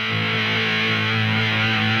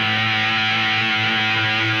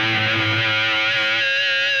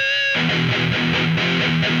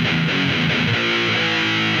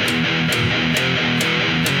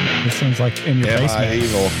 This sounds like in your Am I basement.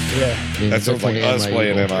 Evil? Yeah. Yeah, That sounds like definitely us Am I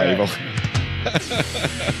playing Evil. Am I Evil?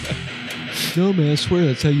 No, man, I swear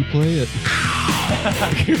that's how you play it.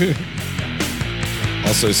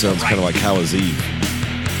 Also sounds kind of like Howl's Eve.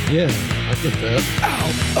 Yeah, I get that.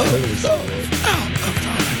 Totally see that.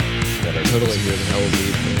 Yeah, I totally hear the Hell of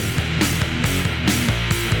Eve thing.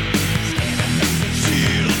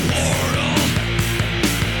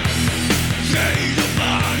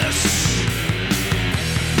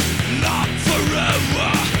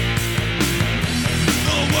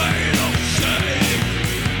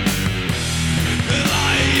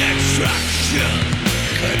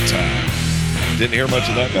 Good time. Didn't hear much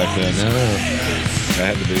of that back then. No,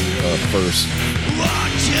 That had to be first.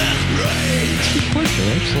 good question.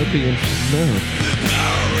 Actually, I'd be interested to know.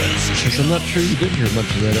 Because I'm not sure you did hear much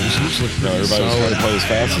of that. It was usually No, pretty everybody was trying solid. to play as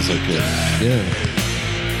fast as they could. Yeah.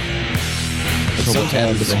 But So what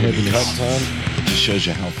happened sometimes to the when you cut heaviness? time, just shows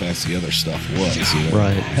you how fast the other stuff was. You know?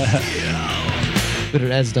 Right. But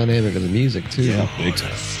it adds dynamic to the music too. Yeah, big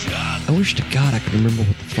time. I wish to God I could remember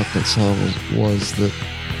what the fuck that song was that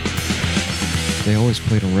they always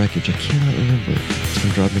played on Wreckage. I cannot remember. It's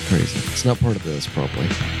gonna drive me crazy. It's not part of this, probably.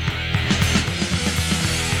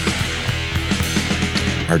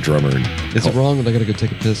 Our drummer. Is it wrong that I gotta go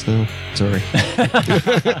take a piss now? Sorry.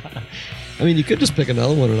 I mean, you could just pick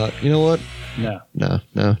another one or not. You know what? No.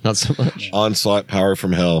 No, not so much. Onslaught Power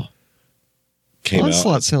from Hell came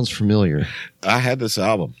Onslaught out. sounds familiar. I had this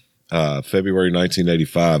album, February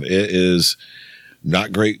 1985. It is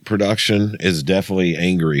not great production. It's definitely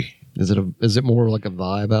angry. Is it more like a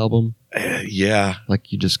vibe album? Yeah,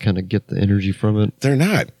 Like you just kind of get the energy from it? they're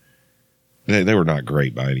not. They were not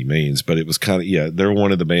great by any means, but it was kind of, they're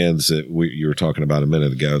one of the bands that you were talking about a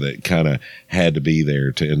minute ago that kind of had to be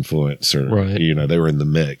there to influence, or, Right. they were in the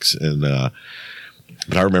mix. And, but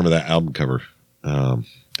I remember that album cover.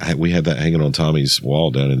 We had that hanging on Tommy's wall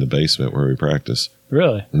down in the basement where we practice.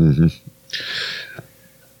 Really? Mm-hmm.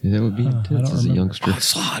 Yeah, that would be I intense don't as a remember. youngster.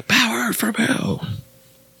 Onslaught, power from hell.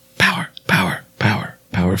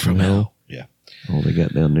 Power from hell. Yeah. All they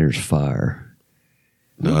got down there is fire,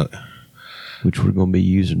 Not, which we're going to be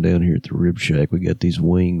using down here at the Rib Shack. We got these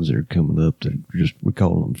wings that are coming up that we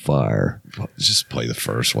call them fire. just play the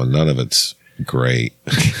first one. None of it's great.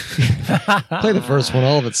 Play the first one.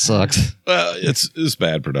 All of it sucks. Well, it's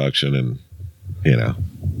bad production, and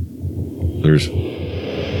there's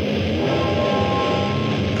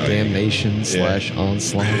Damnation /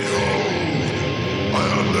 Onslaught. I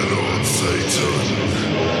am the Lord Satan,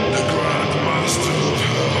 the Grand Master of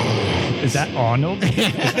Hell. Is that Arnold?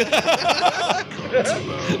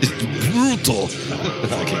 brutal.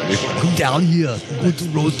 Come down here. I'm going to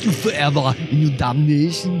roast you forever in your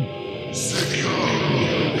damnation.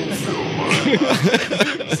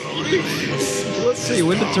 Let's see.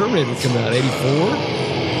 When did Terminator come out? 84?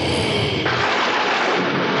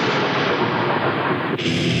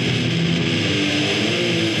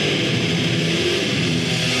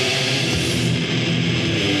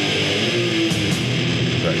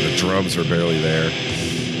 The drums are barely there.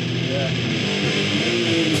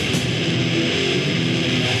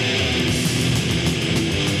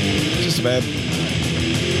 Just a bad.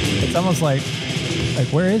 It's almost like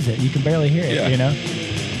where is it? You can barely hear it, Yeah. you know?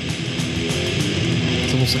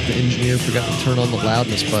 It's almost like the engineer forgot to turn on the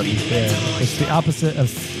loudness button. Yeah. It's the opposite of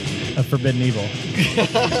Forbidden Evil.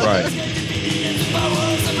 Right.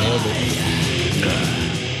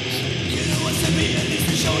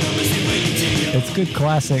 It's good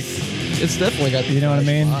classic. It's definitely got the You know what I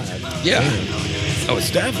mean? vibe. Yeah. Oh,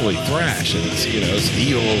 it's definitely thrash, and it's it's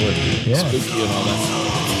evil and Yeah. spooky and all that.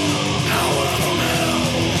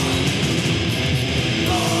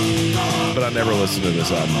 But I never listened to this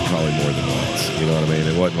album probably more than once. You know what I mean?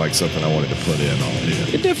 It wasn't like something I wanted to put in all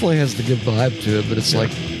in. It definitely has the good vibe to it, but it's like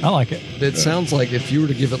I like it. it sounds like if you were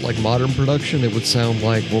to give it like modern production, it would sound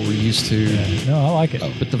like what we're used to. Yeah. No, I like it.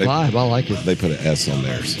 But the They- vibe, I like it. They put an S on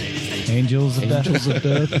theirs. Angels of Angels Death. of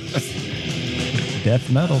Death. Death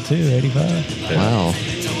Metal too, 85. Wow.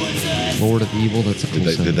 Lord of Evil. That's a cool Did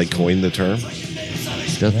they sentence. coin the term?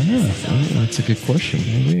 Death- I don't know. Oh, that's a good question.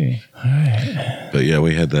 Maybe. All right. But yeah,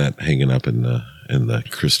 we had that hanging up in the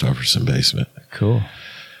Christofferson basement. Cool.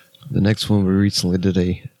 The next one we recently did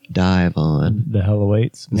a dive on. The Hell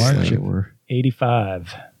Awaits. March They of were-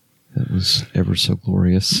 85. That was ever so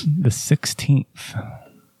glorious. The 16th.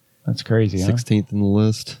 That's crazy, huh? 16th in the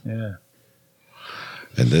list. Yeah.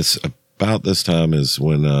 And about this time is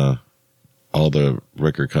when all the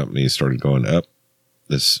record companies started going up.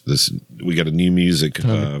 This we got a new music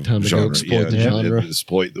Time to go genre. exploit the genre.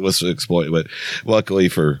 Let's exploit. But luckily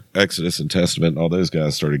for Exodus and Testament, all those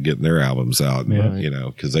guys started getting their albums out. Yeah.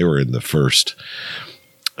 Because they were in the first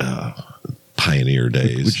pioneer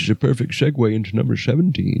days. Which is a perfect segue into number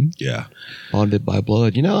 17. Yeah, Bonded by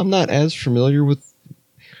Blood. I'm not as familiar with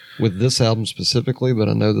this album specifically, but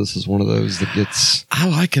I know this is one of those that gets I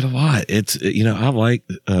like it a lot. It's I like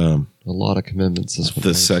a lot of commitments. This one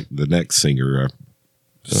has. the next singer,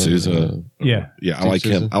 Sousa. Yeah. Yeah, I Steve like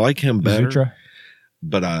him. Sousa. I like him better. Zutra.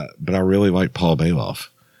 But I really like Paul Bailoff.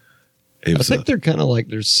 It I was think they're kind of like,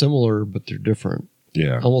 they're similar, but they're different.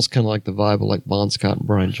 yeah, Almost kind of like the vibe of like Bon Scott and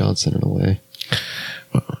Brian Johnson in a way.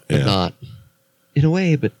 But yeah. not. In a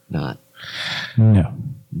way, but not. No.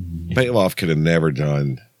 Bailoff could have never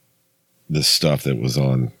done the stuff that was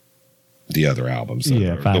on the other albums.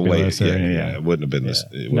 Yeah, the Fabulous or anything. it wouldn't have been this.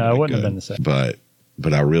 No, it wouldn't have been the same.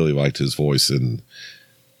 But I really liked his voice in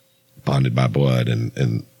 "Bonded by Blood" and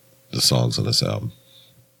the songs on this album.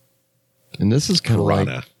 And this is kind of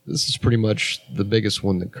Piranha. like, this is pretty much the biggest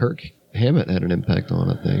one that Kirk Hammett had an impact on,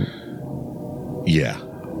 I think. Yeah.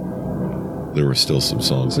 There were still some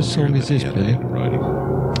songs. What on song here is that this, he had Billy? handwriting.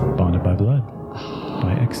 Bonded by Blood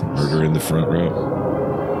by Exodus. Murder in the Front Row.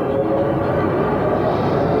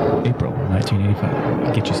 April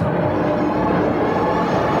 1985. Get you something.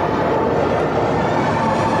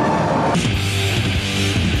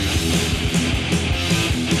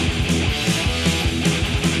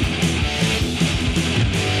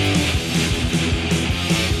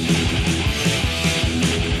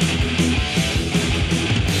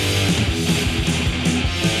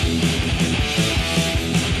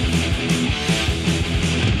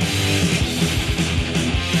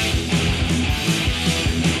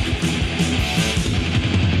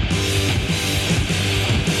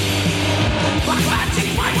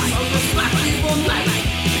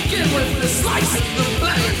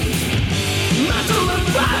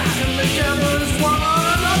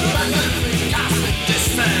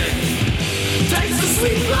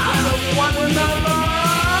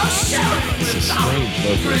 It's a strange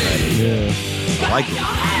vocal pattern. Yeah. I like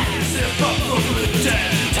it.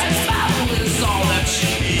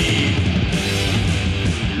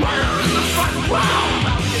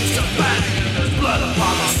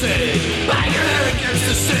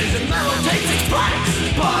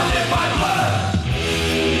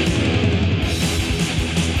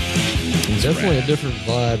 Definitely a different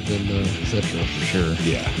vibe than Citra for sure.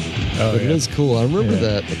 Yeah. Oh, But it yeah. is cool. I remember Yeah.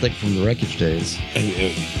 that, I think, from the Wreckage days. And,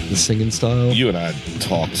 The singing style. you and I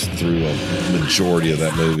talked through a majority of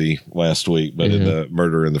that movie last week, but in Yeah. the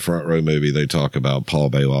Murder in the Front Row movie, they talk about Paul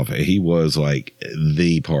Bailoff. He was like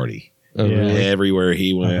the party. Oh, Yeah. really? Everywhere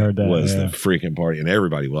he went heard that, was yeah. the freaking party, and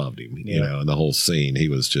everybody loved him. You Yeah. know, and the whole scene, he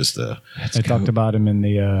was just They talked about him in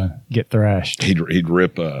the Get Thrashed. he'd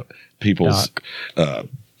rip people's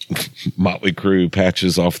Motley Crue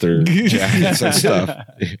patches off their jackets and stuff.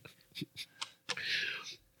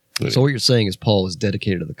 So what you're saying is Paul was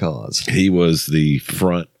dedicated to the cause. He was the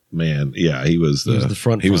front man. Yeah, he was He was the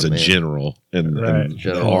front He was a man. general in Right. the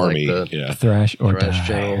General, like army. the- Yeah, Thrash or Thrash Die.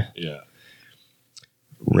 General. yeah.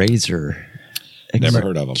 Razor. Never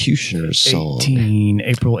heard of him. Executioner's song. 18,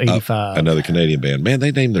 April 85. Another Canadian band. Man,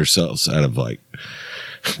 they named themselves out of like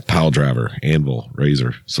Pile Driver, Anvil,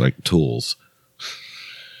 Razor. It's like tools.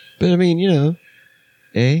 But I mean, you know,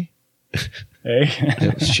 Hey.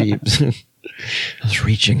 it was cheap. I was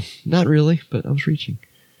reaching. Not really, but I was reaching.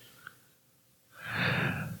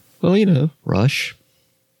 Well, you know, Rush.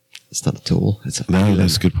 It's not a tool. It's a No, feeling.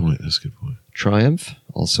 that's a good point. That's a good point. Triumph,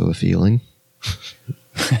 also a feeling.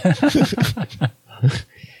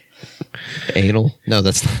 Anal. No,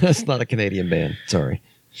 that's not a Canadian band. Sorry.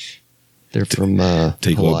 They're from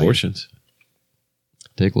Take low Hawaii. abortions.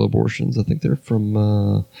 Take low abortions. I think they're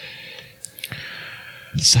from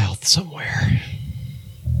south somewhere.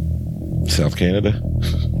 South Canada.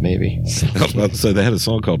 Maybe. I was about to say they had a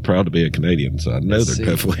song called "Proud to Be a Canadian," so I know Let's they're see.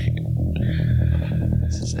 definitely.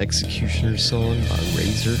 This is Executioner's song by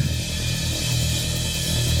Razor.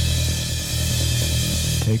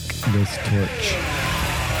 Take this torch.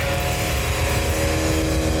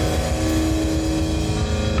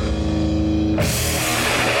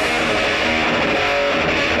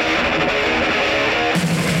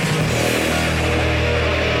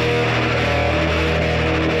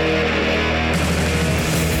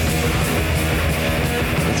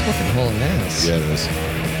 That's fucking hauling ass. Yeah, it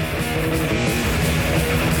is.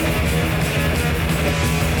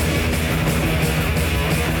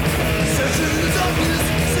 Searching in the darkness,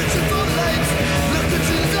 searching for the light. Look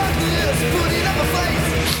into the darkness, putting up a fight.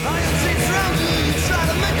 Iron chains around you, you try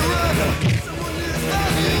to make a run. Someone has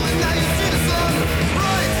found you, and now you see the sun.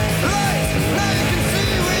 Bright light, now you can see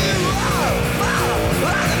where you are.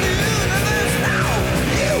 Out in the universe now.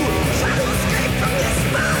 You try to escape from this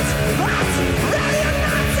spot. But ready or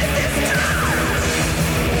not, take this charge.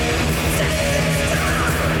 Take this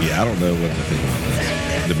charge. Yeah, I don't know what to think about this.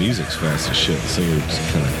 The music's fast as shit. The singer's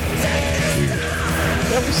kind of weird.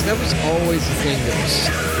 That was always the thing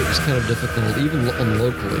that was kind of difficult, even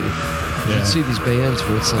locally. You'd see these bands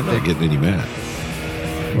where it's like I'm not getting any mad.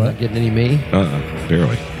 you're not getting any me.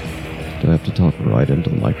 Barely. Do I have to talk right into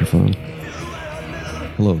the microphone?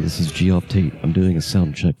 Hello, this is Geoff Tate. I'm doing a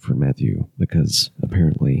sound check for Matthew because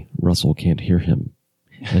apparently Russell can't hear him,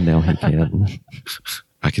 and now he can.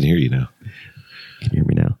 I can hear you now. Can you hear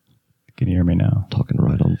me now? Can you hear me now? Talking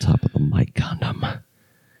right on top of the mic condom.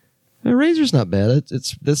 Razor's not bad.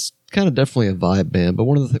 It's this kind of definitely a vibe band. But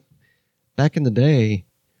one of the back in the day,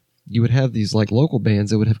 you would have these like local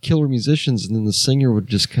bands that would have killer musicians, and then the singer would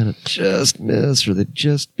just kind of just miss, or they'd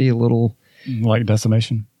just be a little. Like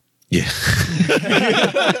Decimation? Yeah.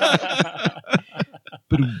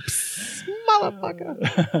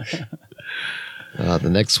 Motherfucker. The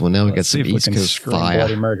next one. Now we got Let's see some if we East can Coast scream fire.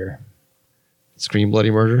 bloody murder. Scream Bloody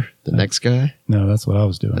Murder. The next guy. No, that's what I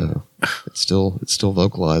was doing. No, it's still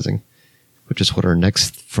vocalizing, which is what our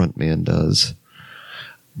next frontman does.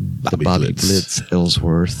 The Bobby Blitz,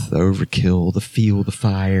 Ellsworth, the Overkill, the Feel the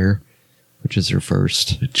Fire, which is her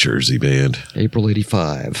first. The Jersey band. April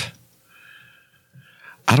 '85.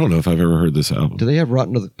 I don't know if I've ever heard this album. Do they have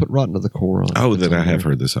put Rotten to the Core on? Oh, It's then on I have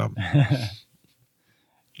there. heard this album.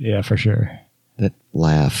 Yeah, for sure. That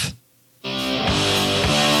laugh.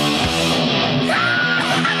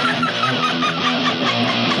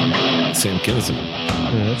 Sam Kinison.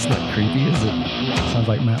 That's not creepy, is it? Sounds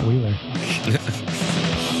like Matt Wheeler.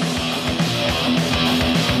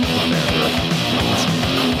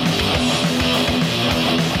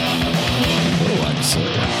 Oh, I just saw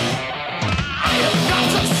that.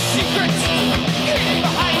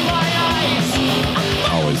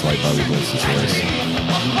 I always like Bobby Blitz's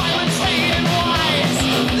voice.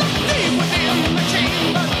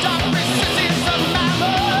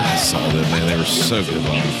 I saw them, man. They were so good live.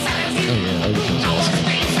 Oh yeah, Overkill's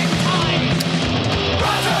awesome.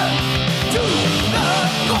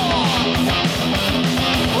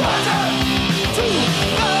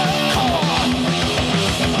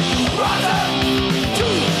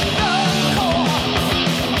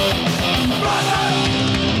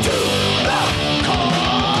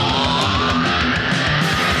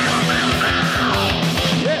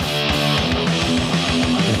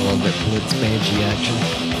 I love that Blitz Banshee action.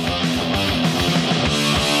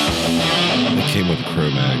 They came with the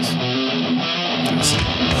Cro-Mags. It was a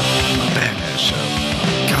badass show.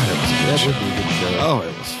 God, it was a That good would show. be a good show. Oh,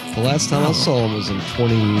 it was. The last time I saw him was in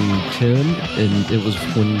 2010, and it was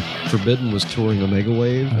when Forbidden was touring Omega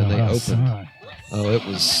Wave, and they opened. Oh, it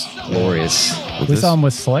was glorious. We saw him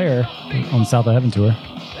with Slayer on South of Heaven tour.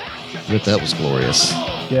 But that was glorious.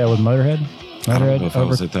 Yeah, with Motorhead. I don't know Motorhead if I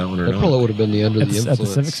was at that one or That not. probably would have been the Under At the the- at the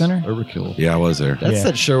Influence. Civic Center? Overkill. Yeah, I was there. That's Yeah.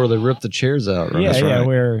 that show where they ripped the chairs out, right? Yeah, That's right.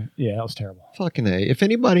 that was terrible. Fucking A. If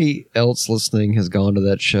anybody else listening has gone to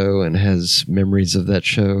that show and has memories of that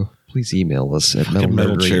show, please email us at Fucking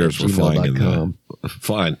metal chairs were flying in metalnerdery@gmail.com.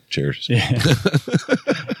 Flying chairs. Yeah.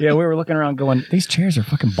 Yeah, we were looking around going, these chairs are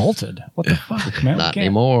fucking bolted. What the fuck, man? Not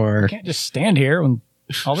anymore. We can't just stand here when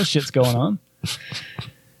all this shit's going on.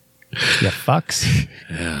 Yeah, fucks.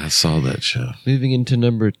 Yeah, I saw that show. Moving into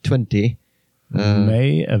number 20.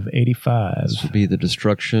 May of 85. This would be the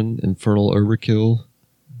Destruction, Infernal Overkill.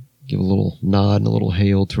 Give a little nod and a little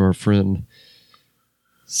hail to our friend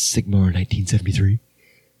Sigmar 1973.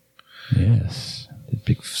 Yes. A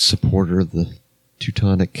big supporter of the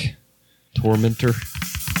Teutonic Tormentor.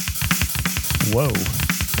 Whoa.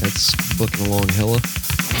 That's booking along hella.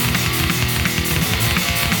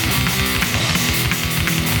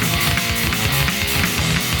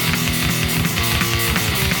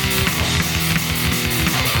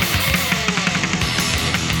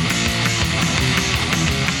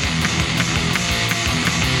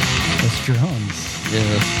 Those drums.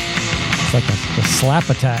 Yeah. It's like a slap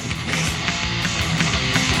attack.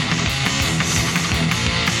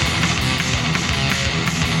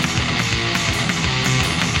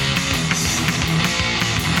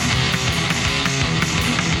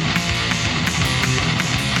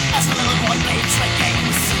 As a little boy played trick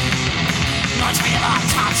games, not real or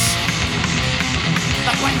touch.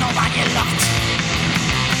 But when nobody looked,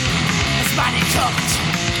 his body cooked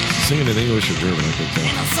Singing in English or German, I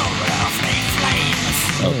think. in a soul of fake flames.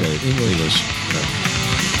 Okay, English. English.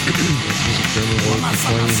 This is a German word My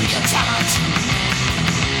for son will see flames. a challenge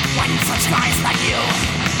when such guys like you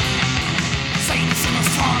Satan's in his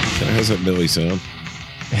tongue. Kind of has that Millie sound.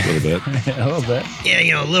 A little bit. A little bit.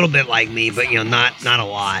 Yeah, a little bit like me, but not a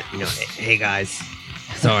lot. Hey guys,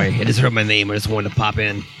 sorry, I just heard my name. I just wanted to pop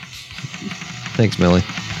in. Thanks, Millie.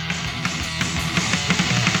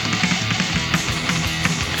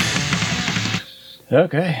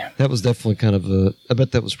 Okay. That was definitely kind of a. I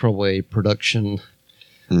bet that was probably a production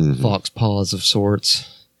Fox pause of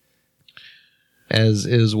sorts. As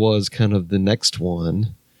was kind of the next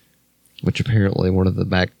one, which apparently one of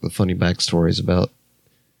the funny backstories about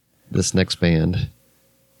this next band,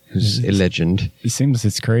 who's a legend. It seems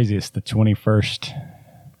it's crazy. It's the 21st,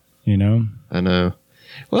 you know, I know.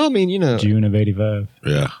 Well, I mean, June of 85.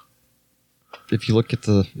 Yeah. if you look at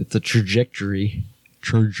the trajectory.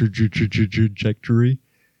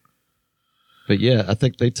 But yeah, I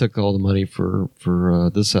think they took all the money for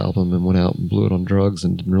this album and went out and blew it on drugs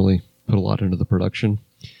and didn't really put a lot into the production.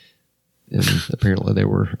 And apparently they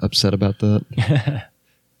were upset about that.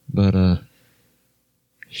 But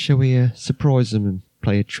shall we surprise them and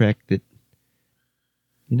play a track that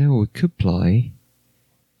You know what we could play?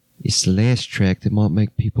 It's the last track that might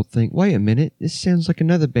make people think, wait a minute, this sounds like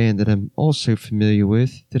another band that I'm also familiar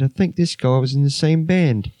with, that I think this guy was in the same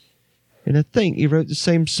band. And I think he wrote the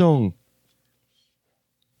same song.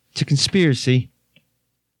 It's a conspiracy.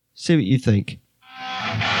 See what you think.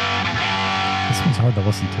 This one's hard to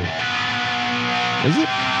listen to. Is it?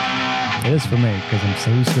 It is for me because I'm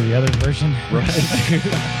so used to the other version. Right.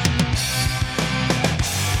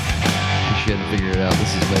 You had to figure it out.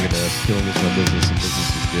 This is Megadeth. Killing is my business, and business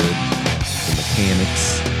is good. The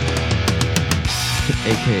Mechanics,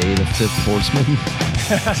 aka the Fifth Horseman.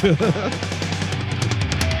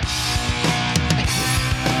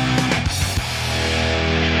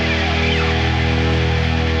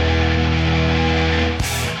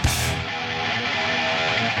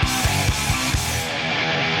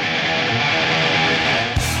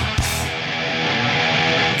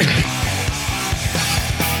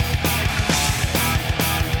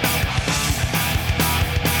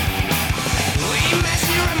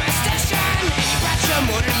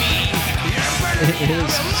 It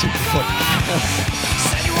is super fun.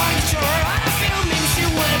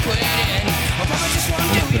 Put it in.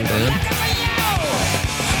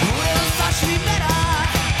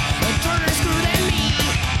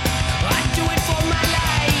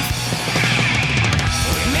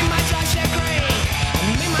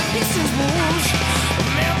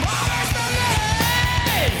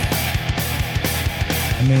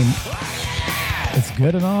 I mean, it's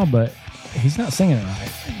good and all, but he's not singing it right.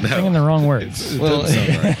 He's singing the wrong words. Well, No,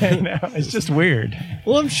 it's just weird.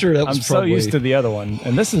 well, I'm sure that was I'm so probably, used to the other one,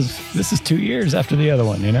 and this is 2 years after the other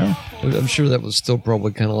one. You know, I'm sure that was still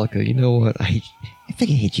probably kind of like a, you know what, I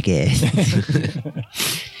fucking hate you guys.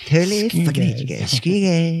 Totally Screw you fucking hate you guys. guys. Screw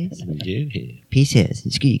you guys. Pieces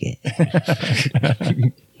and screw you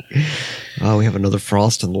guys. Oh, we have another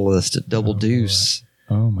Frost on the list at Double Deuce.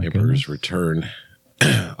 oh my Emperor's goodness. Return,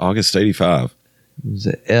 August 85. It was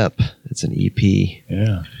an EP. It's an EP.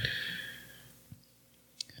 Yeah.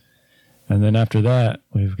 And then after that,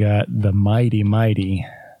 we've got the mighty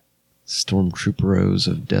Stormtrooperos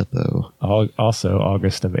of Deatho. also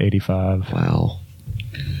August of 85. Wow.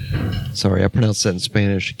 Sorry, I pronounced that in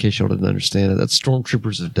Spanish in case y'all didn't understand it. That's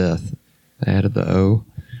Stormtroopers of Death. I added the O.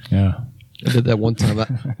 Yeah. I did that one time.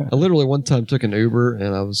 I literally one time took an Uber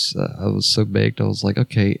and I was so baked. I was like,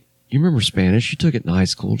 okay, you remember Spanish? You took it in high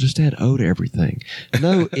school. Just add O to everything.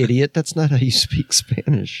 No, idiot. That's not how you speak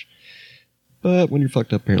Spanish. But when you're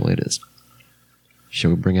fucked up, apparently it is. Shall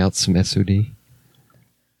we bring out some SOD?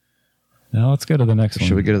 Now let's go to the next one.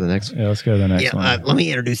 Should we go to the next one? Yeah, let's go to the next Yeah, one. let me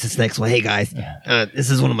introduce this next one. Hey guys, this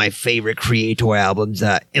is one of my favorite Creator albums,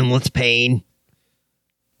 Endless Pain.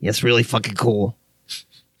 Yeah, it's really fucking cool.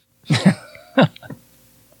 All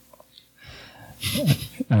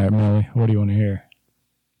right, Murray, what do you want to hear?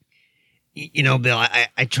 You know, Bill,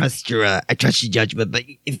 I trust your judgment, but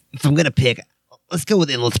if I'm gonna pick, let's go with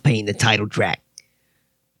Endless Pain, the title track.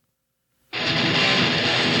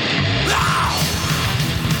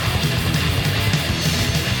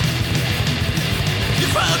 You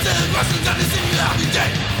felt the aggression that is in you every day.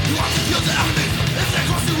 You want to kill the enemy as they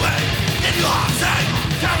cross the way. In your heart, say,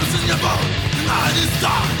 carrots in your bone. The night is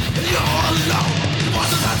dark, and you're all alone. The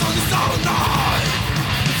voice that's on your soul, night.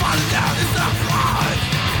 You find it down, it's not right.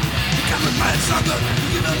 You can't make stronger, you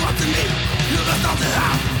give it what to me. You must not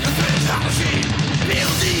have a strange machine.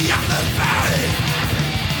 Feel the endless pain.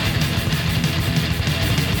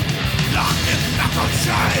 Locked in metal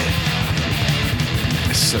chain.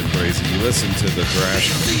 It's so crazy. You listen to the thrash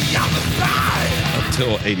Feel the endless pain.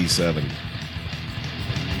 until 87.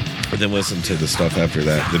 But then listen to the stuff after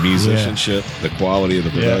that. The musicianship, the quality of the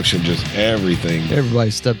production, just everything.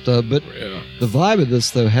 Everybody stepped up, but Yeah. the vibe of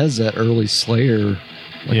this though has that early Slayer,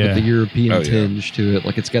 like Yeah. with the European Oh, yeah. tinge to it.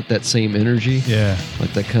 Like it's got that same energy, Yeah,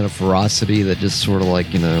 like that kind of ferocity that just sort of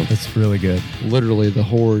like, you know, that's really good. literally the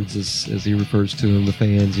hordes, as he refers to them, the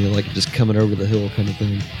fans, you know, like just coming over the hill kind of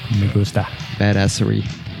thing. Me gusta. Badassery.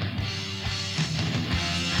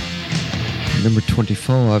 Number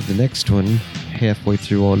 25, the next one, halfway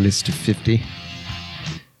through our list of 50.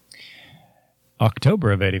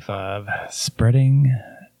 October of 85, spreading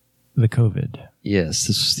the COVID. Yes,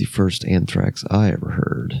 this was the first Anthrax I ever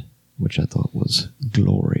heard, which I thought was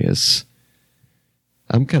glorious.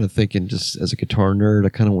 I'm kind of thinking, just as a guitar nerd, I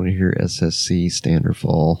kind of want to hear SSC Stand or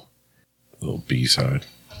Fall. Little B-side.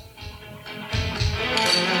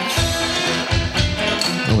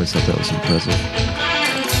 I always thought that was impressive.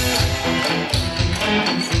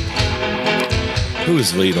 Who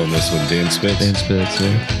is lead on this one? Dan Spitz? Dan Spitz,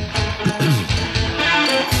 yeah.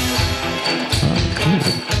 Oh, cool.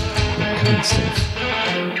 That kind of stuff.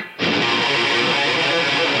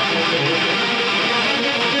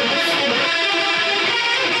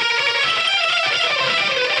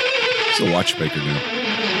 He's a watchmaker now.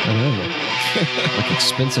 I know. Like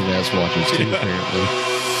expensive ass watches too, apparently.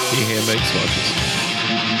 He hand makes watches.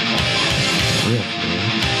 Real,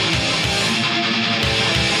 man.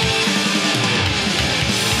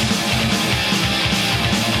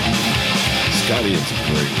 Scotty is a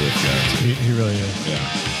great riff guy. Too. He really is. Yeah.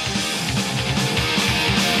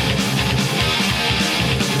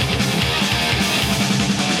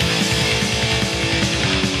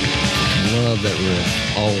 Love that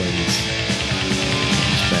riff. Always.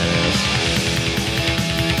 It's badass.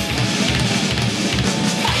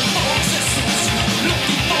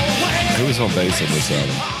 Who was on bass on this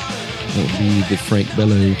album? That would be the Frank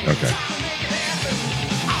Bello. Okay.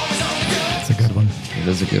 It's a good one. It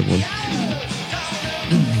is a good one.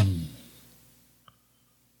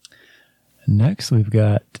 Next, we've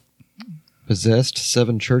got Possessed,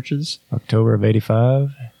 Seven Churches. October of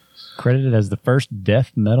 '85, credited as the first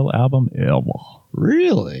death metal album ever.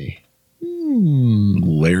 Really?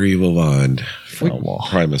 Larry Lalonde from Wait.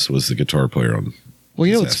 Primus was the guitar player on. Well,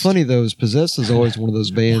 you know, it's Possessed. funny though, is Possessed is always one of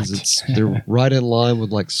those bands they're right in line with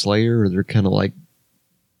like Slayer, or they're kind of like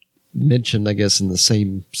mentioned, I guess, in the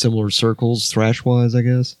same similar circles, thrash wise, I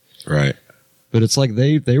guess. Right. But it's like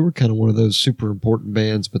they were kind of one of those super important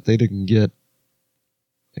bands, but they didn't get,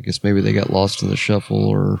 I guess maybe they got lost in the shuffle,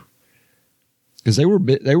 or because they were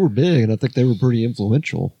big, and I think they were pretty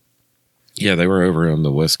influential. Yeah, they were over on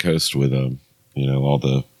the West Coast with all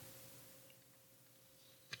the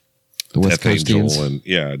West Death Angel Coastians.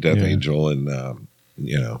 and Death Yeah. Angel and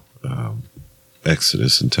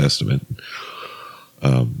Exodus and Testament.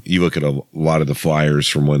 You look at a lot of the flyers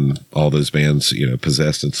from when all those bands,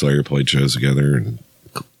 Possessed and Slayer played shows together, and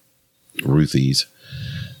Ruthies,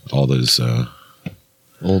 all those.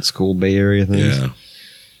 Old school Bay Area things.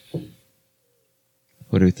 Yeah,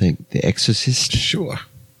 What do we think? The Exorcist? sure.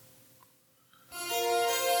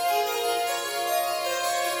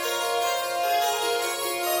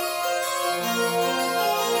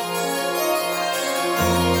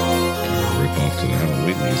 Rip off to the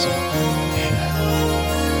Halloween music.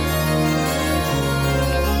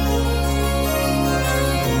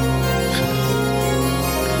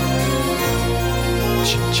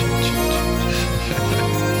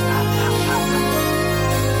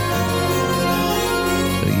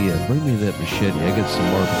 So yeah, bring me that machete. I got some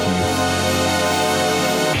barbecue.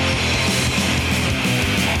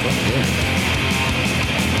 Oh, yeah.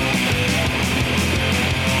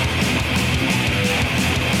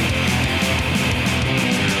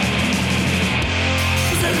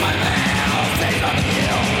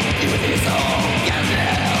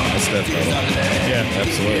 That's death metal. Yeah.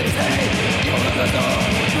 Absolutely.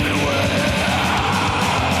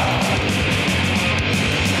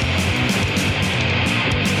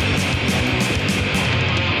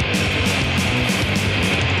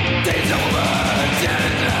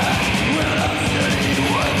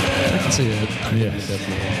 I can see that. Yeah.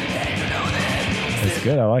 Definitely. It's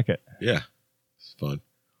good. I like it. Yeah, it's fun.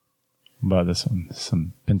 About this one,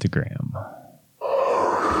 some Pentagram.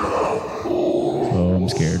 Oh, I'm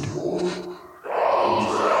scared.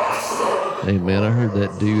 Hey man, I heard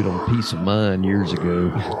that dude on Peace of Mind years ago.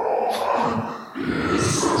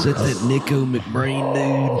 Is that Nico McBrain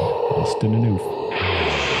dude? Austin and Oof.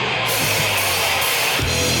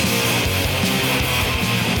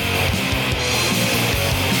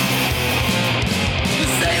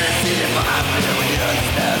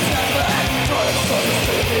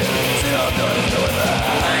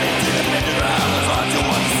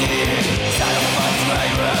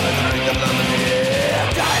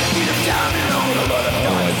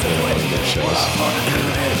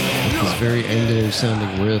 These very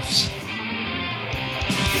Anglo-sounding riffs.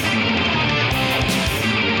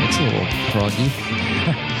 It's a little proggy,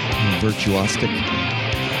 virtuosic.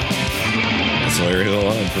 That's Larry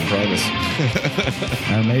Lalonde from Primus.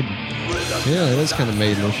 Iron Maiden. Yeah, it is kind of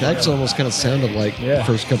maidenish. Actually, almost kind of sounded like Yeah. the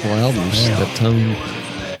first couple albums. Yeah. That tone.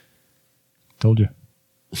 Told you.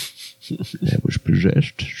 That was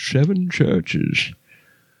Possessed. 7 Churches.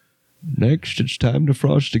 Next, it's time to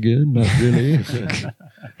frost again. Not really.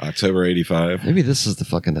 October 85. Maybe this is the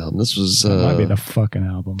fucking album. This was That might be the fucking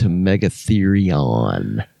album. to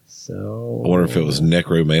Megatherion. I So wonder if it was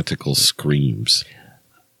Necromantical Screams.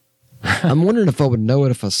 I'm wondering if I would know it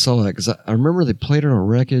if I saw it, because I remember they played it on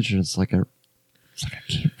Wreckage, and it's like I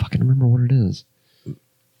can't fucking remember what it is.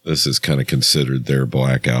 This is kind of considered their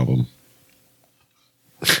black album.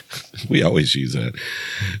 We always use that.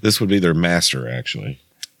 This would be their master, actually.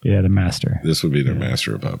 Yeah, the master. This would be their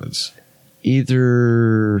master of puppets.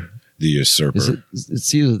 Either The Usurper. Is it?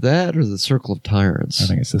 It's either that or the Circle of Tyrants. I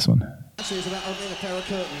think it's this one. It's about opening a pair of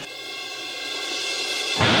curtains.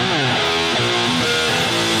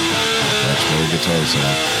 That's very guitar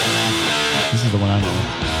sound. This is the one I know.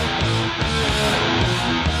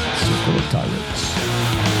 Circle of Tyrants.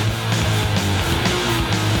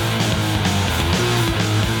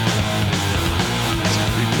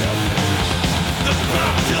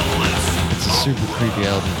 It's a super creepy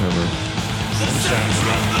album cover.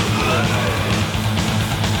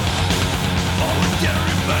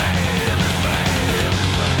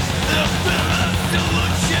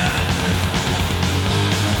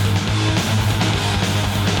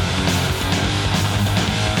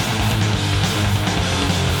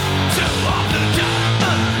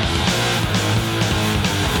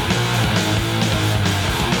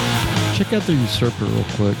 Check out the Usurper real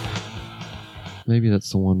quick. Maybe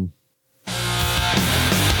that's the one.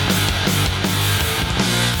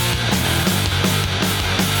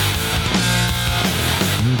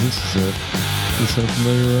 Ooh, this is it. Does this sound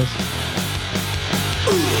familiar to us?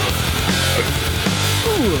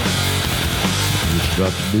 You just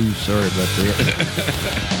dropped the news. Sorry about that.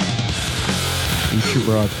 Eat your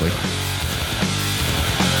broccoli.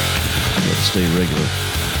 Gotta stay regular.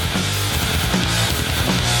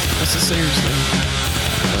 What's the singer's name?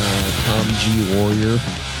 Tom G. Warrior.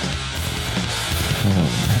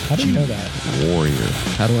 How do you know that? Warrior.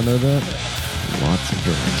 How do I know that? Lots of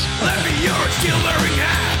drums. Let me your shivering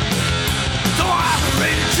hand. So I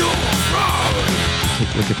operated your throne.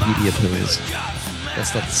 Take Wikipedia pills.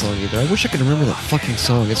 That's not the song either. I wish I could remember that fucking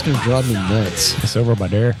song. It's gonna drive me nuts. It's over by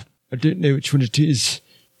Dare. I didn't know which one it is.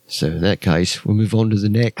 So in that case, we'll move on to the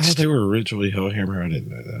Oh, next. they were originally Hellhammer. I didn't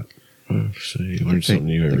know that. Oh, so you learn something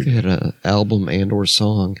new I every think they day. had an album and or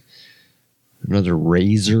song. Another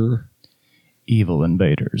Razor. Evil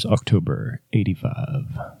Invaders, October 85.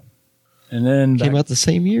 And then Came back out the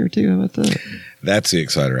same year too. How about that? That's the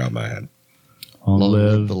Exciter album I had. on Long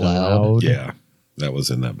Live the Loud. Yeah, that was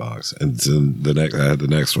in that box, and then the next I had the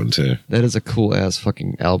next one too. That is a cool ass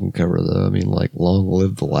fucking album cover though. I mean, like Long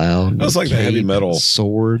Live the Loud. That was like the heavy cape, metal.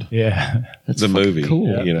 sword. Yeah. That's The fucking movie,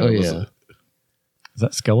 Cool. you know, Oh it was yeah. Is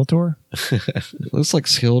that Skeletor? It looks like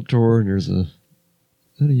Skeletor, and there's a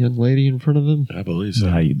young lady in front of him. I believe So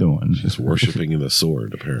so. how you doing? Just worshiping the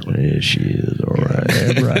sword, apparently. There she is. All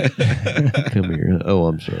right. right. Come here. Oh,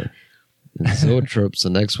 I'm sorry. And Zoetrope's the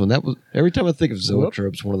next one. That was every time I think of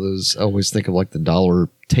Zoetrope's one of those. I always think of like the dollar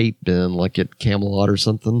tape bin, like at Camelot or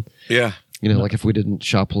something. Yeah, You know, like if we didn't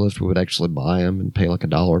shoplift, we would actually buy them and pay like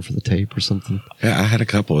 $1 for the tape or something. yeah. I had a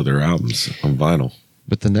couple of their albums on vinyl.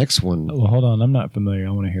 But the next one, Well, hold on. I'm not familiar. I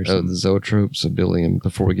want to hear oh, something. the Zoetrope. So Billy, and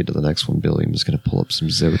before we get to the next one, Billy, I'm just going to pull up some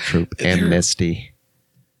Zoetrope They're- Amnesty.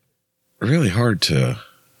 Really hard to.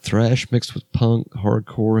 Thrash mixed with punk,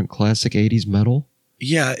 hardcore, and classic 80s metal.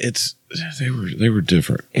 Yeah, they were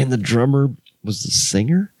different. And the drummer was the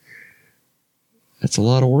singer. That's a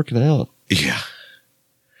lot of working out. Yeah,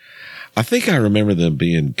 I think I remember them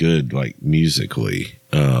being good, like musically,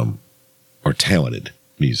 or talented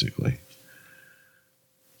musically.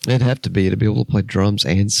 It'd have to be able to play drums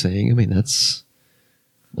and sing. I mean, that's.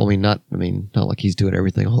 Well, not like he's doing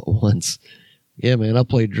everything all at once. Yeah, man, I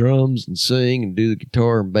play drums and sing and do the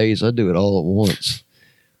guitar and bass. I do it all at once.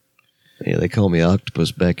 Yeah, they call me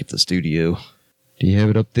Octopus back at the studio. Do you have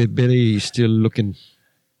it up there, Billy? Are you still looking?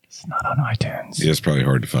 It's not on iTunes. Yeah, it's probably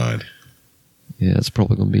hard to find. Yeah, it's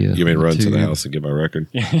probably going to be a. You may run to the YouTube. house and get my record.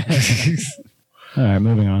 All right,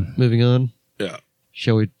 moving on. Moving on. Yeah.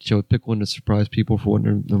 Shall we pick one to surprise people for what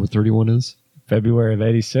number 31 is? February of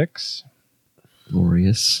 86.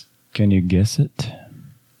 Glorious. Can you guess it?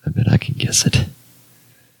 I bet I can guess it.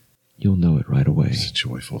 You'll know it right away. It's a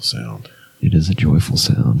joyful sound. It is a joyful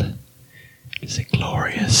sound. It is a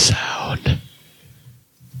glorious sound.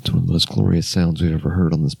 It's one of the most glorious sounds we've ever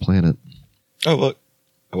heard on this planet. Oh, look.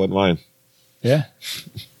 I wasn't lying. Yeah.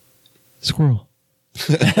 Squirrel.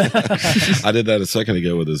 I did that a second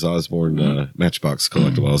ago with his Osborne Matchbox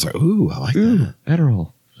collectible. I was like, ooh, I like that.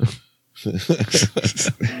 Adderall.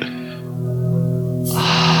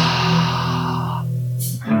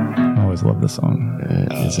 I always love this song.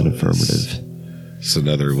 It's an affirmative. It's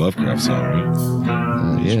another Lovecraft song,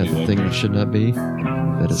 right? Yeah, the thing that should not be.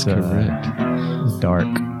 That is So, correct. It's dark.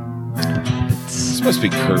 This must be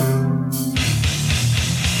Kurt.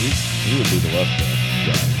 He would be the Lovecraft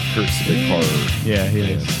guy. Kurt's the big horror. Yeah, he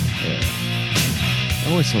is.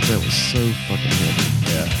 I always thought that was so fucking heavy.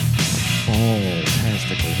 Yeah.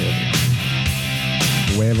 Fantastically heavy.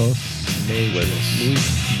 Huevos. Huevos.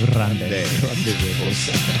 Grandes.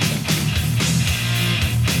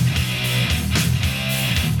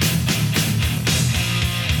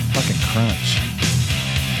 Fucking crunch.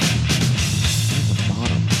 The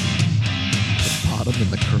bottom. The bottom and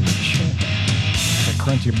the crunch. The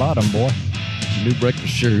crunchy bottom, boy. New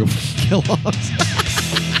breakfast cereal from Kellogg's.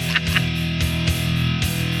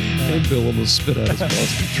 And Bill almost spit out his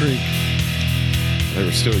monster treat. They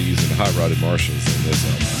were still using hot rodded Marshalls in this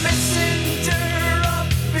album. Messenger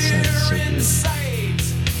Sounds so appear in good. sight.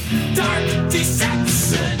 Dark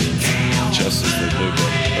deception. Justice they moved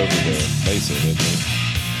over the Mesa, didn't they?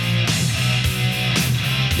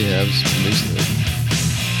 Yeah, it was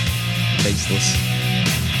faceless.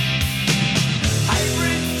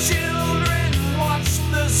 Hybrid children watch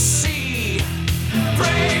the sea.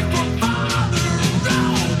 Pray for father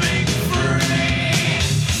roaming free.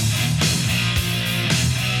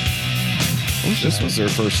 This was their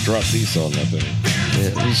first drop D song, I think. Yeah,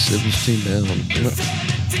 it was tuned down.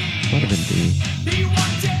 Might have been D.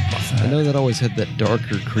 I know that always had that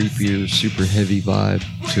darker, creepier, super heavy vibe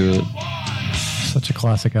to it. Such a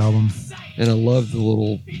classic album. And I love the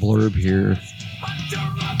little blurb here.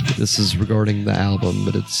 This is regarding the album,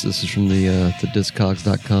 but this is from the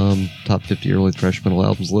Discogs.com top 50 early thrash metal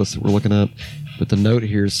albums list that we're looking at. But the note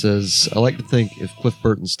here says, I like to think if Cliff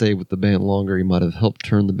Burton stayed with the band longer, he might have helped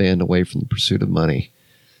turn the band away from the pursuit of money.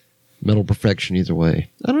 Metal perfection either way.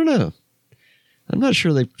 I don't know. I'm not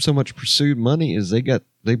sure they so much pursued money as they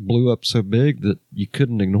blew up so big that you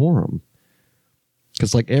couldn't ignore them.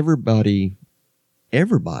 Because like everybody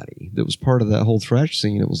that was part of that whole thrash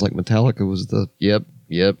scene, it was like Metallica was the yep.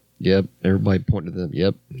 Everybody pointed to them.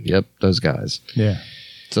 Yep, those guys. Yeah.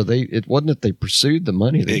 So it wasn't that they pursued the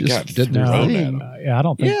money; they It just got did their thrown thing. at 'em. Yeah, I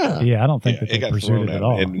don't think. Yeah. I don't think Yeah, that they pursued it at at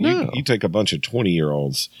all. them. And No. you take a bunch of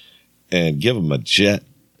 20-year-olds and give them a jet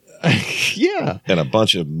Yeah, and a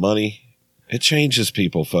bunch of money. It changes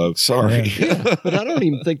people, folks. Sorry. yeah. But I don't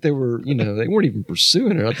even think they were. They weren't even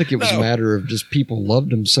pursuing it. I think it was a No. matter of just people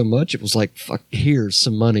loved them so much. It was like, fuck, here's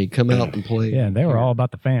some money. Come out and play. Yeah, and they were all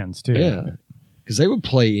about the fans too. Yeah, because they would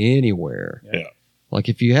play anywhere. Yeah. Like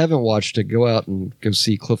if you haven't watched it, go out and go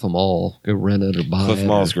see Cliff Mall. Go rent it or buy Cliff it.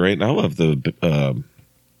 Mall's great. And I love the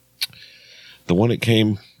one that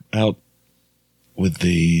came out with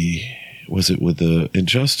the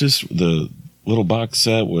Injustice, the little box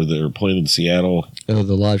set where they were playing in Seattle. Oh,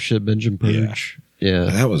 the live shit Binge and Purge. Yeah.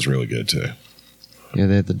 That was really good too. Yeah,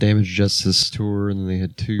 they had the Damage Justice tour, and then they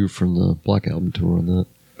had 2 from the Black Album tour on that.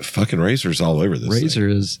 Fucking Razor's all over this. Razor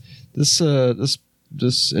is this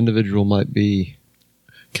individual might be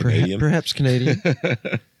Canadian. perhaps Canadian.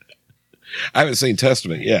 I haven't seen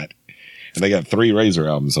Testament yet, and they got 3 Razor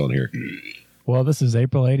albums on here. Well, this is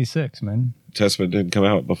April '86, man. Testament didn't come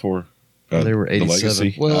out before. They were The 87.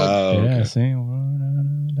 Legacy? Well, Oh, Yeah, okay. see. So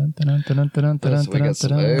we got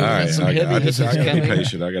some- All right, Some I heavy just hitters got to be coming.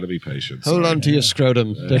 patient. I got to be patient. Hold on to your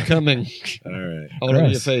scrotum. They're coming. All right. All over your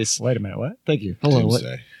Gross. face. Wait a minute, what? Thank you. Hold on. What?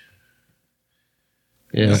 Tuesday.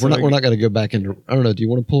 Yeah, we're not going to go back into. I don't know. Do you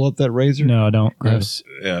want to pull up that Razor? No, don't. Gross.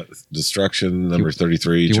 Yeah, Destruction number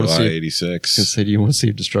 33, do you wanna July see it? I was 86. gonna say, do you want to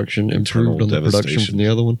see Destruction Internal improved on the production devastation. from the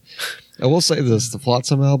other one? I will say this: the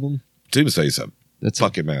Flotsam album. Doomsday's a That's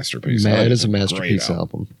fucking masterpiece. it is a Great masterpiece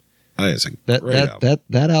album. I think it's a That great album.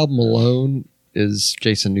 that album alone is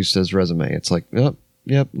Jason Newsted's resume. It's like, yep.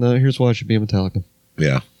 No, here's why I should be in Metallica.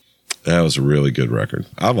 Yeah. That was a really good record.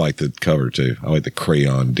 I like the cover too. I like the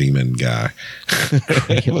crayon demon guy.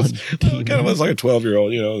 It was, kind of was like a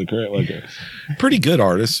 12-year-old, the crayon, like a pretty good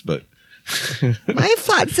artist, but My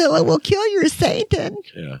Flotzilla will kill your Satan.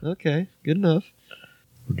 yeah. Okay, good enough.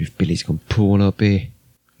 Wonder if Billy's gonna pull one up here.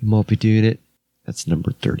 He might be doing it. That's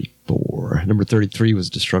number 34. Number 33 was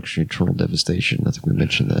Destruction, Eternal Devastation. I think we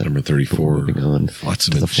mentioned that. Number 34, Moving on.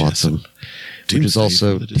 Flotsam to the and Flotsam. Jetsam. Which is Doomsday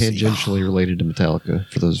also for the deceased. tangentially related to Metallica,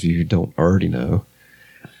 for those of you who don't already know.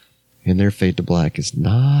 And their Fade to Black is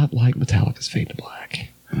not like Metallica's Fade to Black.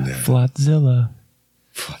 Flotzilla.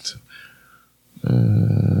 Flotsam.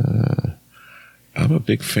 I'm a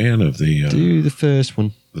big fan of the Do the first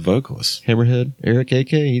one. vocalist. Hammerhead. Eric AK,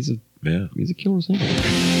 he's a killer singer.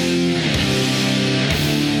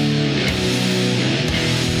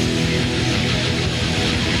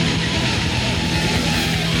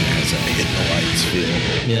 Has a hit the lights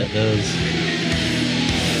feel. Yeah, it does.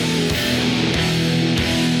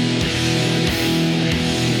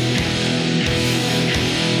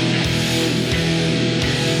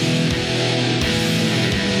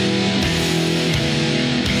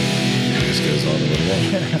 This goes on a little while.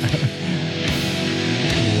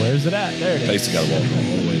 Where's it at? There it is. Basically got to walk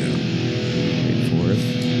all the way down. Wait for it.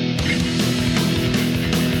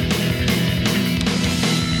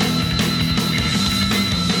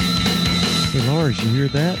 Hey Lars, you hear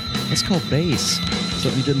that? That's called bass.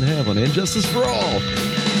 Something you didn't have on Injustice for All.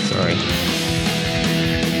 Sorry.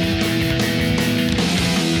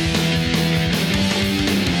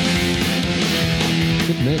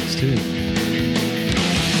 Good mix, too.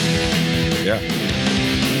 Yeah.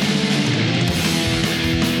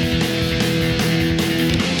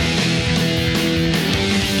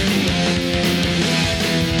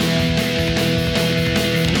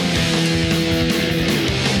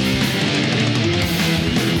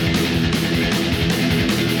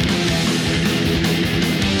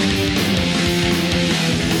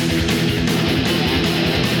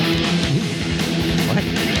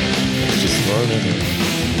 Just throwing in there.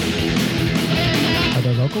 Are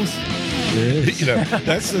there vocals? You know,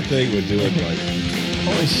 that's the thing with doing like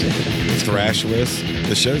Holy shit. thrash lists.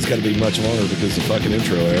 The show's got to be much longer because the fucking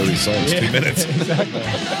intro of every song is 2 minutes. Exactly.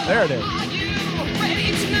 There it is.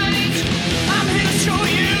 Ready tonight, I'm here to show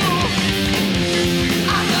you.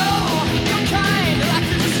 I know you're kind, like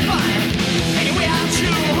this is fine. Anyway, I'll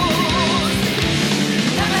choose.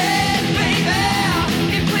 Have a head,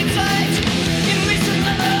 baby, in plain sight, in recent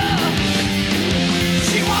love.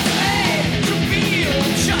 She wants me to feel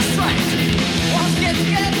just right. Let's get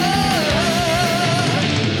together.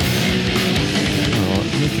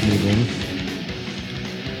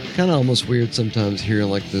 Kind of almost weird sometimes hearing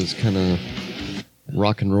like those kind of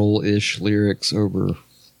rock and roll ish lyrics over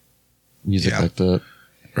music Yeah. like that,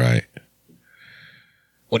 Right.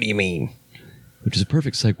 What do you mean? which is a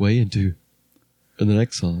perfect segue into the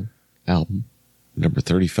next song album. Number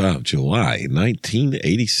 35, July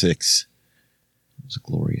 1986. It was a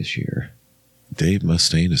glorious year. Dave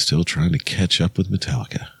Mustaine is still trying to catch up with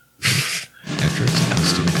Metallica after its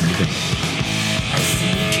ousting from the band.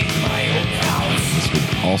 This would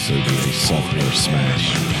also be a sophomore smash.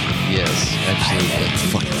 Yes, absolutely.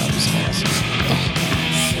 Fucking that was awesome.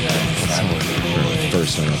 The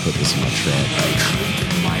first time I put this in my truck.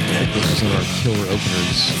 This was on our Killer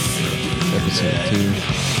Openers episode 2.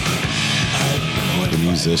 The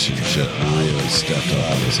musicianship really stepped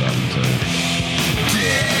up on this album too.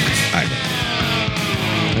 I know.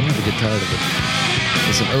 I never get tired of it.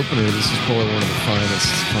 As an opener, this is probably one of the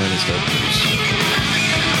finest openers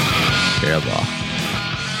ever.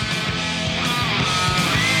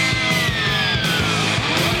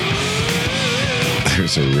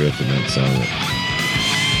 There's a riff in that song.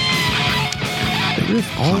 The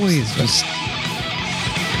riff always just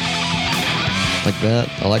like that.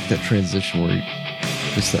 I like that transition where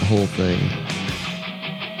just that whole thing.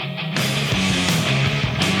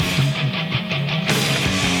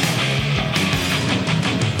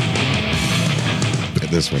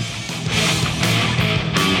 This one.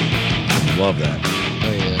 Love that.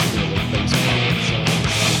 Oh yeah,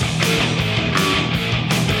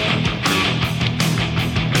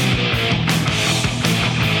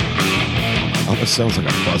 Almost sounds like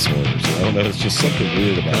a bus horn or something. I don't know. It's just something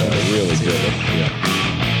weird about it. I really good.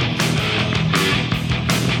 Yeah.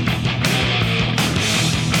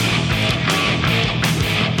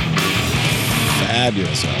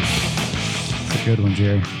 Fabulous album. It's a good one,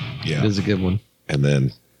 Jerry. Yeah. it is a good one. And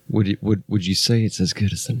then Would you say it's as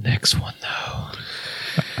good as the next one though? All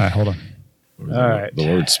right, hold on. All right. the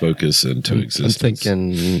Lord spoke us into I'm existence.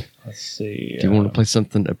 thinking. Let's see. Do you want to play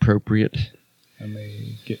something appropriate? Let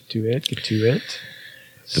me get to it.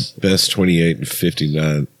 The best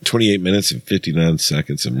 28 minutes and 59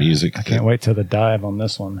 seconds of music. I can't wait till the dive on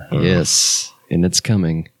this one. Yes, and it's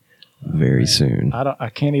coming very soon. I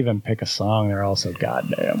can't even pick a song. They're all so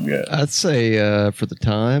goddamn good. I'd say for the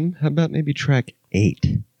time, how about maybe track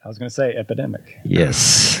 8? I was going to say Epidemic.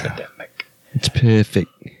 Yes, Epidemic. it's perfect.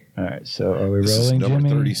 All right, so are we This is rolling, number Jimmy?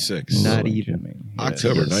 36. Not Rolling, even. Jimmy.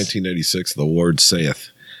 October Yes. 1986, the Lord saith,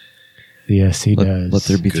 Yes, he does. Let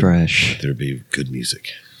there be Good. thrash. there be good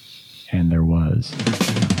music. And there was.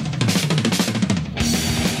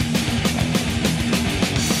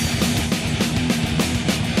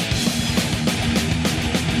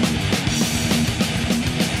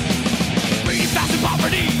 Bringing fast to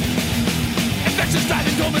poverty. Infections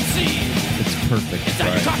driving dormancy. It's perfect.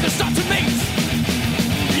 Inside your carcass start to mate.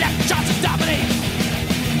 Left charges dominate.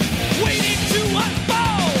 Waiting to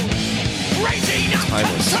unfold. Raging out of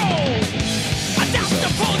Timeless. control. Adapt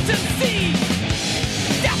the potency.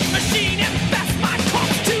 Death machine infests my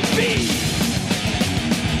corpse to be.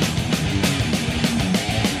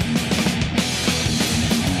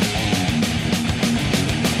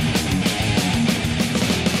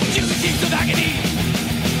 Duties of agony.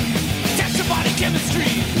 Test your body chemistry.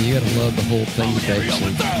 You gotta love the whole thing that they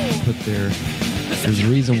actually put there. There's a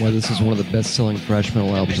reason why this is one of the best-selling thrash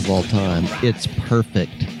metal albums of all time. It's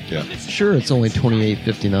perfect. Yeah. Sure, it's only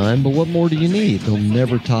 $28.59, but what more do you need? They'll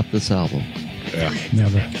never top this album. Yeah.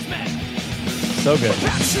 Never. So good.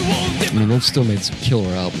 I mean, they've still made some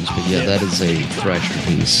killer albums, but yeah, that is a Thrasher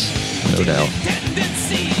piece, no doubt.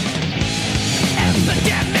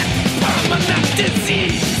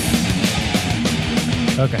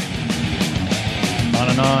 Okay. On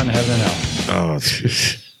and on, heaven and hell. Oh,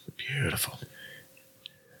 it's beautiful.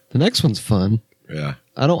 The next one's fun. Yeah.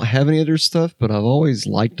 I don't have any other stuff, but I've always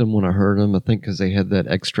liked them when I heard them. I think because they had that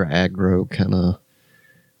extra aggro kind of,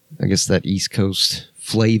 I guess that East Coast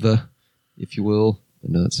flavor, if you will.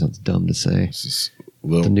 I know it sounds dumb to say. This is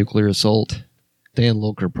The Nuclear Assault. Dan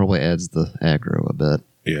Lilker probably adds the aggro, I bet.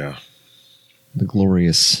 yeah. The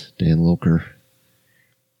glorious Dan Lilker.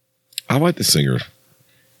 I like the singer.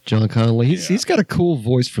 John Connolly. He's got a cool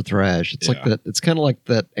voice for thrash. It's like Yeah. that. It's kind of like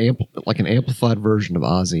that like an amplified version of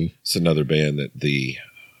Ozzy. It's another band that the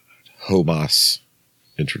Homas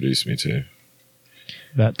introduced me to.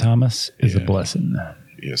 That Thomas is a Yeah. blessing.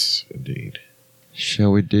 Yes, indeed.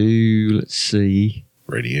 Shall we do? Let's see.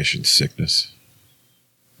 Radiation Sickness.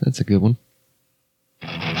 That's a good one.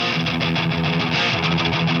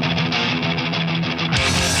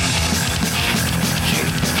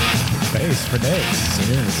 Bass for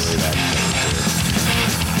days.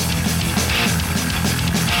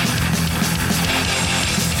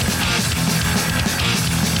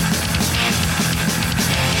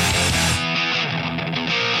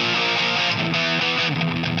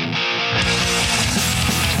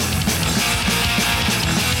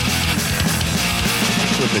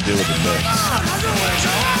 That's what they did with the mix.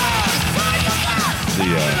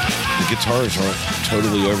 The guitars aren't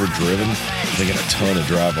totally overdriven. They get a ton of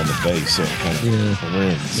drive on the bass, so it kind of Yeah.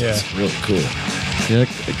 blends. Yeah. It's really cool. Yeah,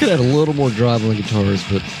 it could add a little more drive on the guitars,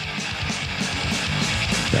 but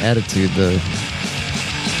the attitude, though.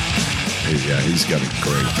 Yeah, he's got a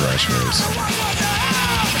great thrash voice.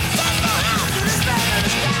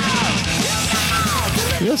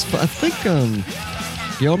 Yes, I think.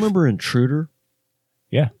 Do y'all remember Intruder?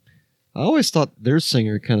 Yeah. I always thought their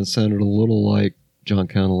singer kind of sounded a little like John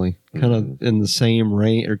Connolly, kind of in the same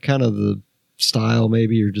range, or kind of the style,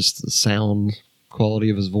 maybe, or just the sound quality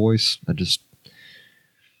of his voice.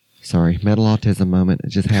 Sorry, metal autism moment. It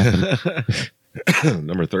just happened.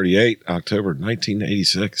 Number 38, October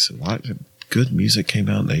 1986. A lot of good music came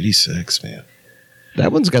out in 86, man.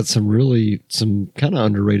 That one's got some kind of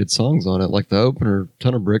underrated songs on it. Like the opener,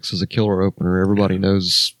 Ton of Bricks is a killer opener. Everybody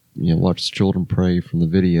knows, Watch the Children Pray from the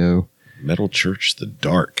video. Metal Church The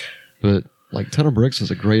Dark. But like Ton of Bricks is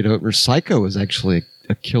a great opener. Psycho is actually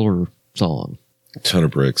a killer song. Ton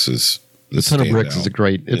of Bricks is the Ton of Bricks standout.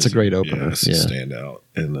 is a great opener. Yeah, it's a standout.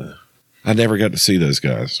 And I never got to see those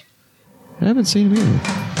guys. I haven't seen him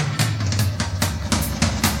either.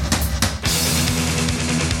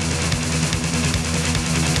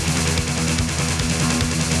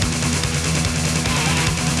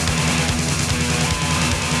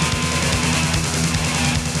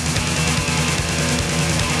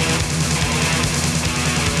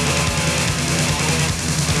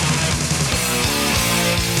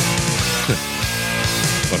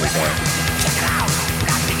 Funny fact.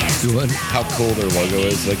 How cool their logo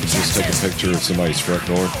is. They could just take a picture of somebody's front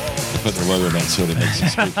door and put their logo in that so it makes it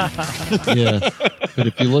spooky. Yeah, but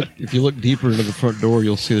if you look deeper into the front door,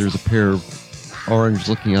 you'll see there's a pair of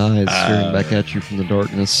orange-looking eyes staring back at you from the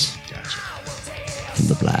darkness, from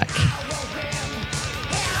the black.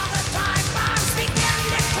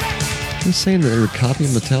 They're saying that they were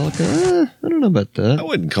copying Metallica. I don't know about I that.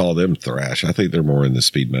 wouldn't call them thrash. I think they're more in the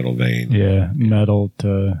speed metal vein. Yeah, metal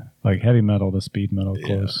to like heavy metal to speed metal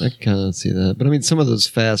close. I kind of see that, but I mean, some of those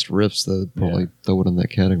fast riffs, though, probably throw it in that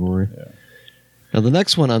category. Yeah. Now, the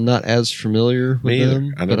next one, I'm not as familiar with Me either.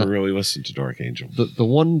 them. I but never really listened to Dark Angel. the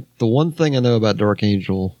one thing I know about Dark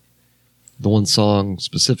Angel, the one song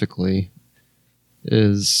specifically,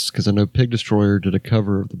 is because I know Pig Destroyer did a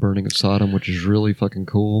cover of The Burning of Sodom, which is really fucking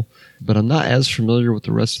cool. But I'm not as familiar with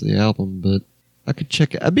the rest of the album, but I could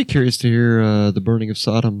check it. I'd be curious to hear The Burning of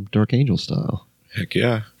Sodom Dark Angel style. Heck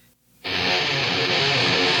yeah.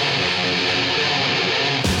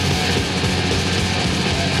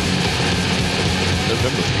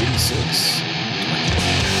 November 86.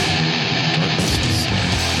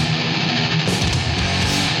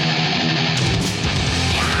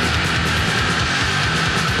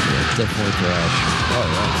 Yeah, it's definitely thrash. Oh,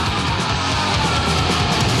 yeah.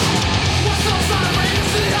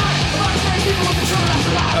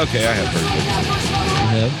 Okay, I have heard of them. You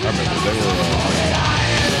have? I remember they were.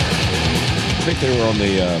 I think they were on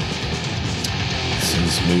the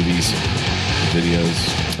Sins movies,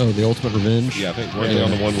 videos. Oh, The Ultimate Revenge? Yeah, I think weren't they on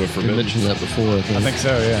the one with We Forbidden? mentioned that before, I think. I think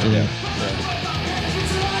so. Yeah. Yeah.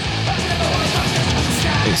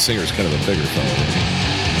 I think Singer's kind of a bigger fellow.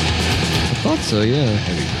 I thought so, yeah.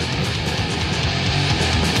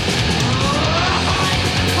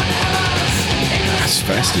 That's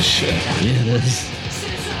fast as shit. Yeah, it is.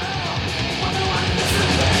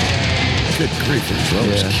 Good grief, the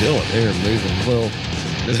drums kill it. They're moving. Well,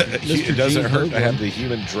 It doesn't Gene hurt to Hoglan, have the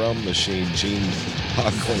human drum machine, Gene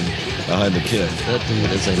Hoglan, behind the kid. That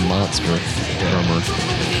dude is a monster drummer.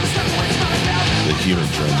 The human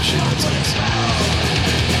drum machine, that's awesome.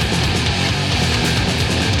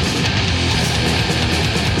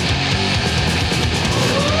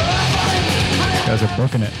 Guys are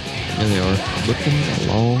booking it. There they are. Looking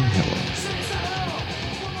along hella.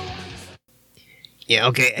 Yeah,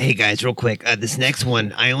 okay. Hey, guys, real quick. This next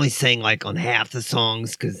one, I only sang like on half the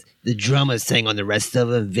songs because the drummer sang on the rest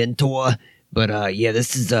of it, Ventor. But yeah,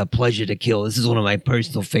 this is Pleasure to Kill. This is one of my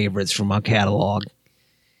personal favorites from our catalog.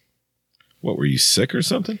 What, were you sick or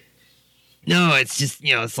something? No, it's just,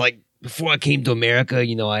 it's like before I came to America,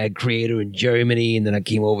 I had Creator in Germany, and then I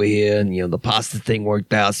came over here, and, the pasta thing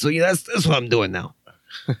worked out. So, yeah, that's what I'm doing now.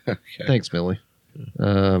 Thanks, Billy.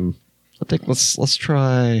 I think let's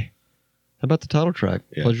try. How about the title track?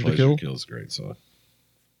 Yeah, Pleasure to Kill. is a great song.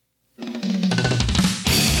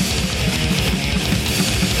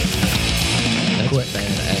 That's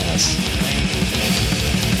badass.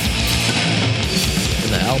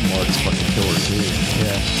 And the album art's fucking killer too.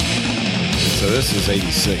 Yeah. So this is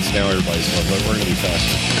 86. Now everybody's going, but we're going to be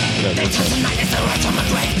faster. No, no time. It's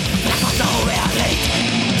Rototom.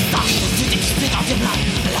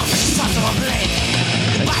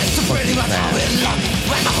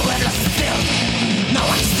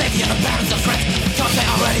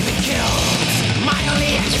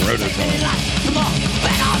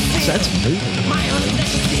 That's moving.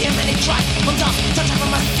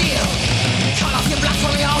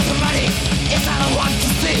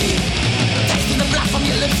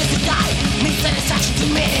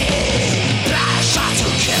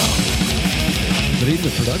 But even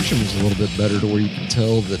the production was a little bit better to where you can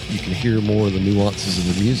tell that you can hear more of the nuances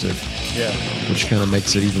of the music. Yeah. Which kind of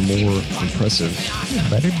makes it even more impressive.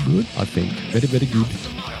 Very good. I think. Very, very good.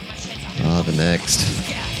 The next.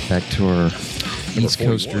 Back to our East 41.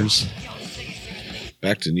 Coasters.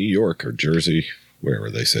 Back to New York or Jersey,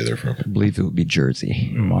 wherever they say they're from. I believe it would be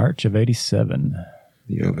Jersey. March of 87.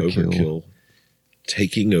 The Overkill.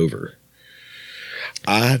 Taking over.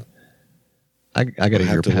 I I got to hear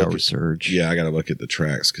have to look Power at- Surge. Yeah, I got to look at the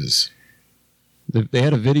tracks because They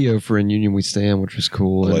had a video for In Union We Stand, which was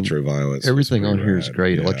cool. and Electroviolence. everything was on pretty here is rad.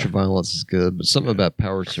 great. Yeah. Electroviolence is good, but something about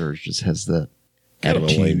Power Surge just has that Kind of a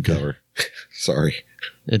lame attitude. cover. Sorry.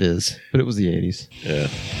 It is, but it was the 80s. Yeah.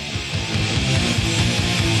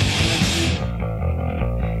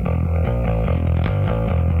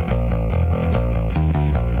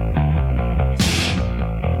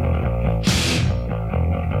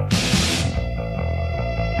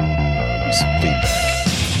 Some feedback.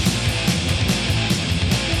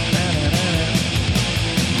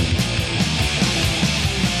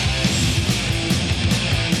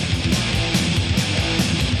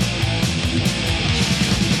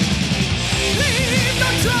 Leave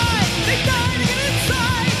the tribe, they die to get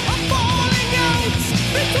inside. I'm falling out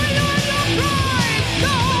between you and your pride.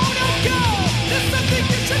 No, don't go. There's something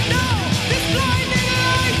you should know. This blinding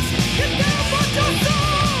light can never put your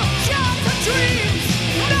soul. Shattered dreams,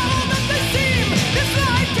 now that they seem, this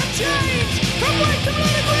life can change from white to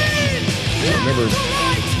bloody green. I remember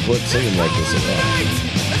Split singing like this a lot.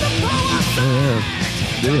 Oh,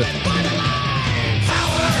 yeah. Do it.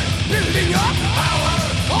 Building up power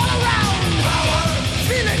all around. Power,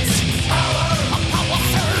 feel it. A power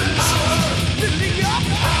surge. Building up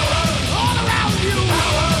power all around you.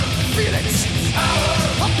 Power, feel it. A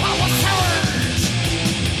power surge.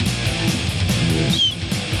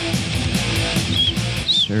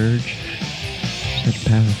 Surge. Such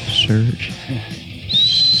power. Surge.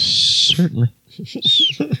 Certainly.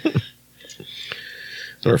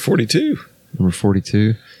 Number 42 Number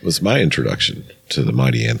 42. was my introduction to the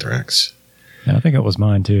Mighty Anthrax. And I think it was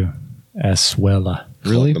mine too. Aswella.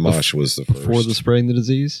 Really? The Mosh was the first. Before the Spreading the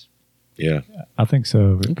Disease? Yeah. I think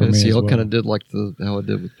so. for Okay, me so as y'all well. kind of did like how I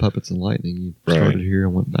did with Puppets and Lightning. You Right. started here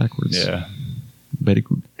and went backwards. Yeah. Very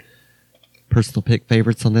good. Personal pick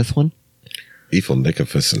favorites on this one? Eiffel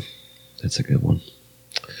Nickefissen. That's a good one.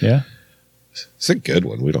 Yeah. It's a good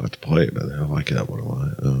one. We don't have to play it, but I like that one a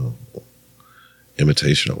lot.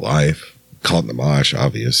 Imitation of Life. Caught in the Mosh,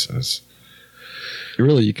 obvious.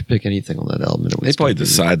 Really, you could pick anything on that album. and it would They still played the be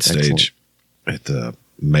side excellent. stage at the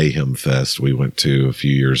Mayhem Fest we went to a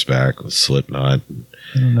few years back with Slipknot, and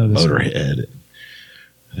I don't know this one. Motorhead.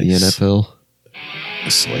 I The think NFL.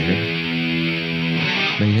 Slayer.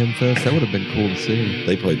 Mayhem Fest. That would have been cool to see.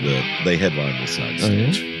 They headlined the side Oh,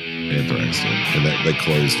 yeah? stage. Anthrax did. And they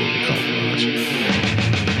closed it with Cult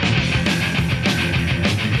Garage.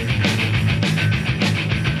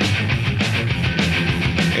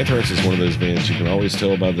 Anthrax is one of those bands you can always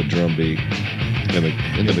tell by the drum beat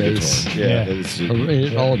and the bass. guitar. Yeah. Yeah. It's,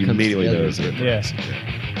 It all you comes immediately together. know it's Anthrax.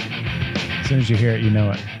 As soon as you hear it, you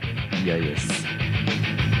know it. Yeah, yes.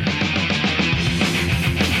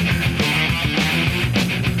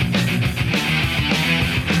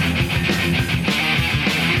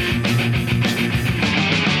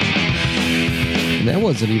 And that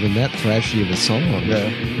wasn't even that thrashy of a song. Yeah.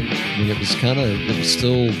 I mean, it was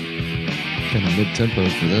still kind of mid-tempo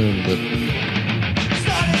for them, but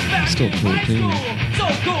still cool too.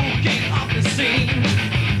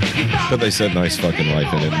 But they said nice fucking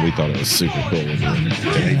life in it, and we thought it was super cool when we were in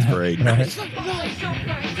 8th grade.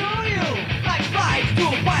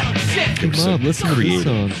 They were so Mom, listen to this creative.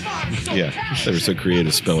 song. Yeah, they were so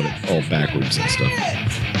creative spelling it all backwards and stuff.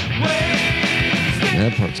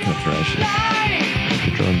 That part's kind of trashy.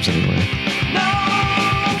 The drums, anyway.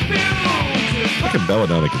 I can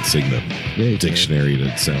Belladonna can sing the Yeah, you can. dictionary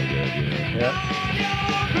to sound good, you know.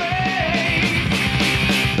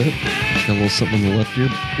 Got a little something on the left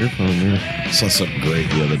earphone there. I saw something great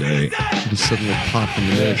the other day. Just suddenly pop in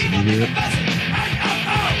the bass and you hear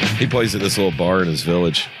it. He plays at this little bar in his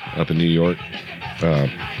village up in New York.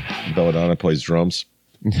 Belladonna plays drums.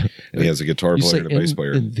 And he has a guitar You player say and a bass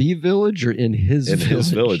player. in the village or in his In village? his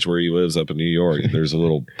village where he lives up in New York, there's a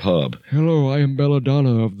little pub. Hello, I am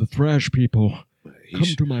Belladonna of the Thrash People. He, Come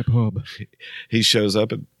sh- to my pub. he shows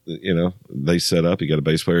up and, you know, they set up. He got a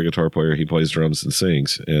bass player, guitar player. He plays drums and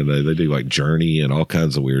sings. And they do like Journey and all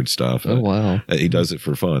kinds of weird stuff. Oh, wow. He does it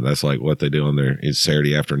for fun. That's like what they do on there. It's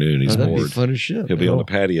Saturday afternoon. He's Oh, that'd be bored. fun as shit. He'll be on Oh. the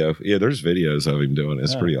patio. Yeah, there's videos of him doing it.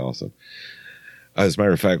 It's pretty awesome. As a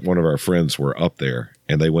matter of fact, one of our friends were up there,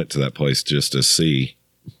 and they went to that place just to see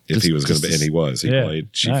if Just- he was going to just be. And he was. He Yeah, played.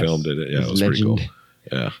 She nice. filmed it. Yeah, it was pretty Legend.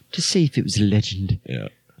 cool. Yeah, To see if it was a legend. yeah.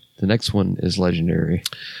 The next one is legendary.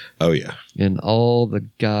 Oh yeah. And all the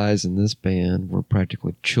guys in this band were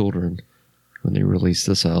practically children when they released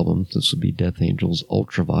this album. This would be Death Angels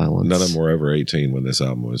Ultraviolence. None of them were ever 18 when this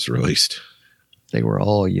album was released. They were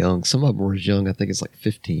all young. Some of them were as young. I think it's like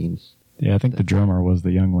 15. Yeah, I think the drummer was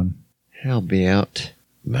the young one. I'll be out.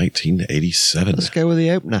 1987. Let's go with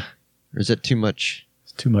the opener. Or is that too much?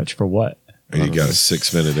 It's too much for what? You got a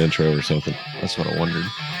 6-minute intro or something. That's what I wondered.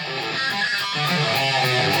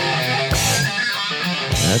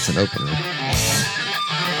 That's an opener.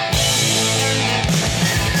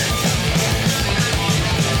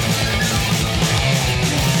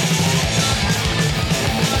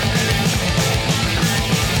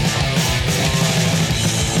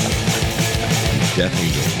 Death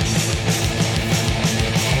Angel.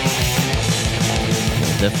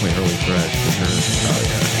 Definitely early thrash for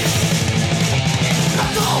sure.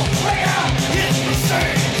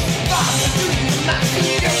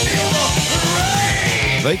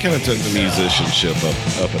 They kind of took the musicianship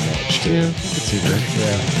up a notch too. Yeah, I could see that.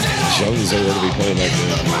 As long as they were to be playing like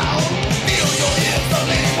that.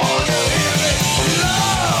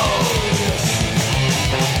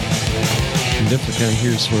 You definitely kind of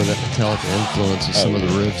hear sort of that Metallica influence with some of the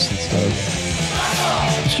riffs and stuff.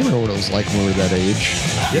 Just remember what it was like when we were that age,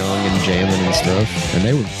 young and jamming and stuff. And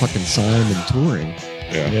they were fucking signed and touring.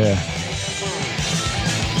 Yeah. Yeah.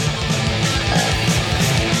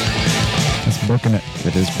 That's booking it.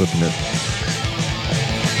 It is booking it.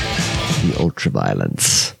 The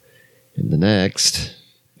Ultraviolence. And the next,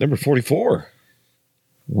 Number 44.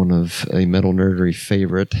 one of a metal nerdery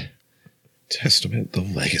favorite. Testament, The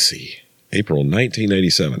Legacy. April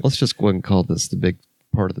 1987. Let's just go ahead and call this the big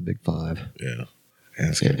part of the big five. Yeah.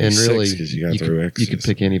 That's And really, because you got you through could, you could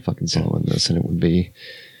pick any fucking song on this, and it would be.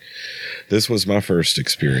 This was my first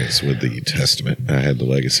experience with the Testament. I had The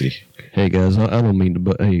Legacy. Hey guys, I don't mean to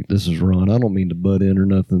butt. Hey, this is Ron. I don't mean to butt in or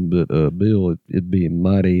nothing, but Bill, it'd be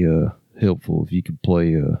mighty helpful if you could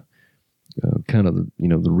play kind of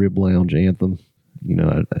the Rib Lounge anthem.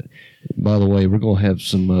 By the way, we're gonna have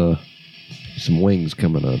some wings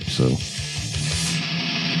coming up, so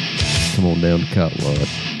come on down to Cotlot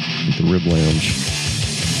at the Rib Lounge.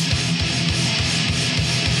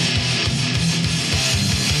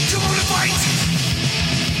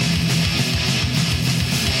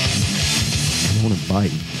 I want to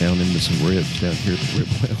bite down into some ribs down here at the Rib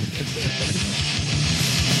Lounge.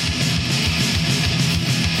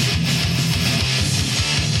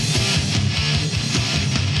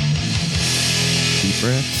 Deep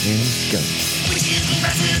breath and go. is the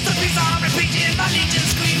message, the beats are repeating. My legion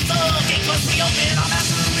screams, the gate must be open. Our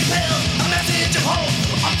master repel, a message of hope.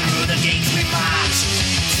 All through the gates we march.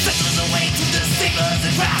 Settlers away to the sabers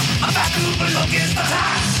and craft. A vacuum locust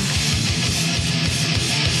attack.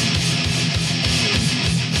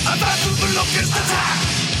 A vacuum locust attack.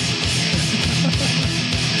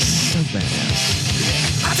 So badass.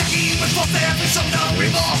 Attacking with force every show no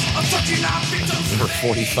remorse. I'm touching our victims. Number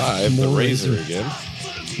 45, The More Razor Razor. again.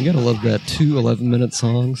 You gotta love that. 2 11-minute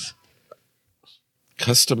songs.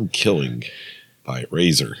 Custom Killing by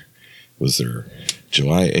Razor was their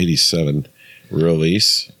July 87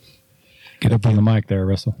 release. Get up on the mic there,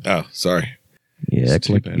 Russell. Oh, sorry. Yeah, act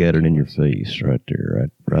too like bad. you got it in your face right there,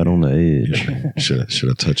 right on the edge. Should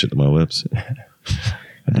I touch it to my lips?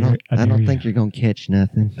 I don't think you're gonna catch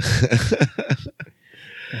nothing.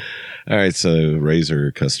 All right, so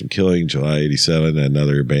Razor Custom Killing, July 87,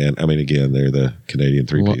 another band. I mean, again, they're the Canadian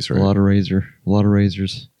three-piece, A right? lot of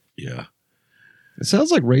Razors. Yeah. It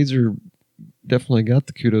sounds like Razor definitely got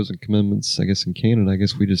the kudos and commitments, I guess, in Canada. I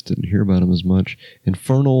guess we just didn't hear about them as much.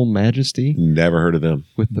 Infernal Majesty Never heard of them.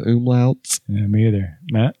 with the umlauts. Yeah, me either.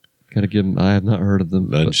 Matt? Gotta give them, I have not heard of them.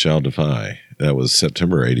 None But, Shall Defy. That was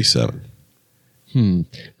September 87.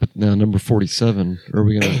 but now number 47. Are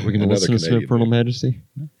we gonna Another listen to some Canadian Infernal band. Majesty?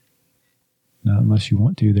 Not unless you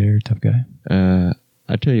want to there, tough guy.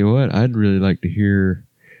 I tell you what, I'd really like to hear,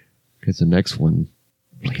 because the next one,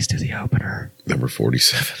 please do the opener. Number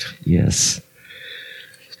 47. Yes.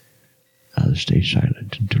 I'll stay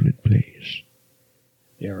silent until it plays.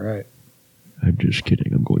 Yeah, right. I'm just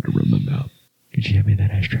kidding. I'm going to run my mouth. Did you hand me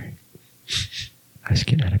that ashtray? I was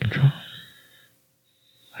getting out of control.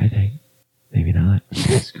 I think. Maybe not.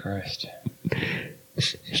 Jesus Christ.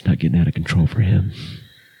 It's not getting out of control for him.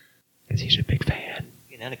 Because he's a big fan.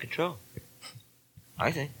 Getting out of control.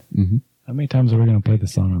 I think. How many times are we going to play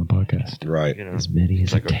this song on the podcast? Right. You know, As many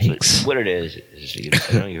as it takes. what it is you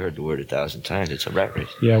know, you heard the word 1,000 times. It's a rat race.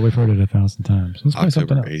 Yeah, we've heard it 1,000 times. Let's play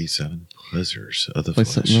something October else. 87, Pleasures of the Play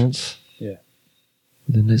Flesh. something else? Yeah.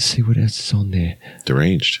 Then let's see what else is on there.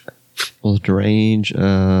 Deranged. Well, Derange,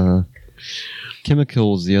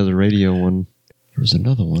 Chemical was the other radio one. There was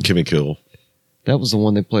another one. Kimmy Kill. That was the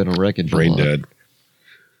one they played on Wreckage. a Brain lot. Dead.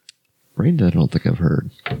 Brain Dead, I don't think I've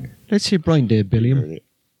heard. Let's hear Brain Dead, Billiam. Heard it.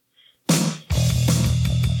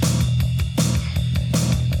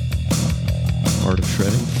 Art of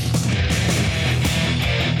Shredding.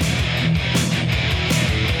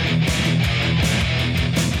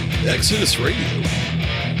 Exodus Radio.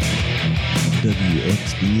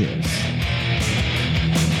 WXDS.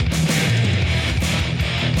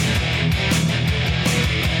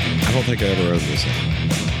 I don't think I ever owned this album.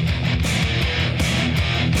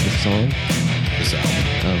 The song. This album.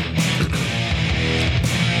 Oh.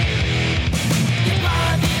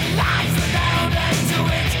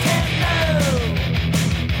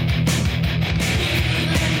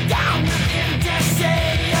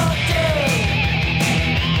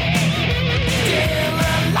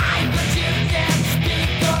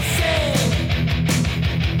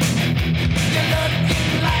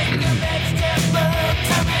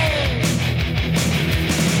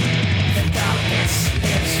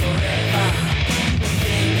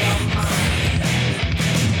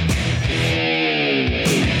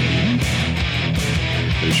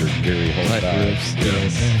 There's your Gary Holt Tight vibes. riffs,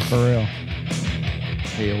 Yes. Yeah, for real.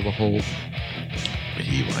 Hail the Holt.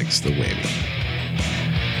 He likes the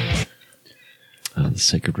whammy. The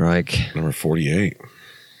Sacred Reich. Number 48.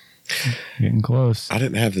 Getting close. I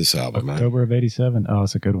didn't have this album. October of 87. Oh,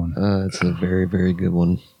 it's a good one. It's a very, very good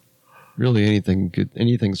one. Really, anything good,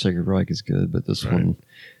 anything Sacred Reich is good, but this Right. one,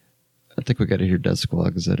 I think we got to hear Death Squad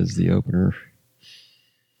because that is the opener.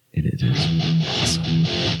 And it is awesome.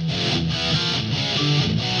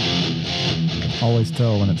 Always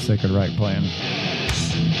tell when it's Sacred Reich playing.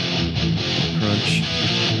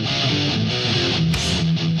 Crunch.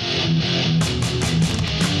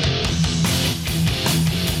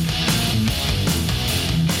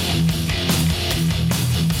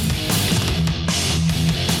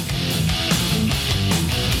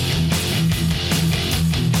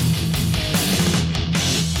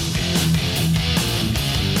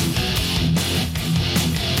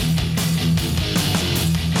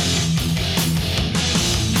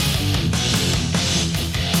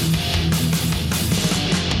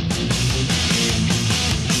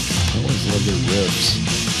 I always love their riffs.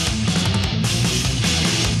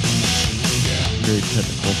 Very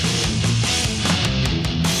technical.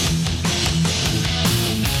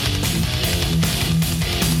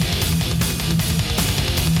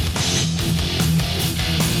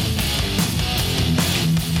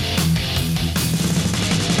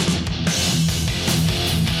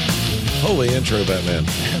 Holy intro, Batman.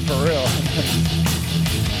 For real.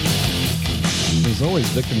 There's always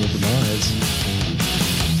victim of demise.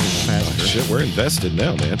 Faster. Shit, we're invested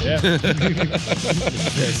now, man. Yeah.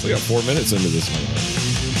 We got 4 minutes into this one.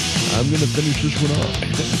 I'm gonna finish this one off.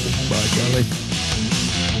 By golly.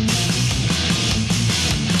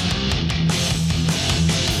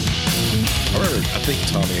 I remember, I think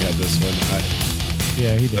Tommy had this one.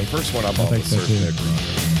 Yeah, he The did. first one I bought think was so, Surf too. Neck Rock.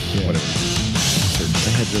 Yeah. Whatever. I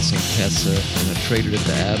had this on cassette and I traded it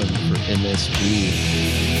to Adam for MSG.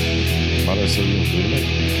 Monosodium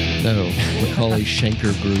glutamate? No, Macaulay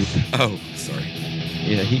Schenker Group. Oh, sorry.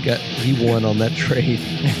 Yeah, he won on that trade.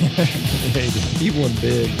 He won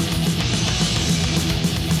big.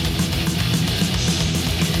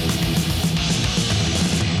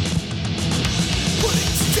 Put it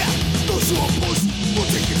to death. Those who oppose will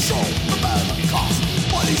take control. No matter the cost.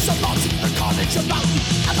 Bodies are mounting, the carnage are mounting.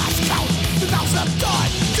 At last count, the mouths have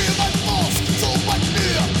died. Fear by false, control by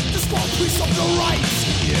fear. The squad police of no rights.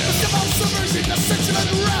 Yeah. The civil subversion, ascension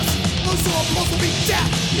and rest. Those who oppose will be dead.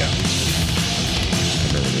 Yeah.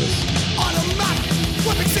 I remember this. Automatic,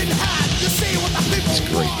 weapons in hand. You see what the people It's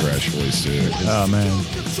great want. thrash voice, too. Oh, man.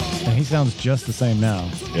 And he sounds just the same now.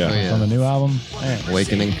 Yeah. Oh, yeah. On the new album, man,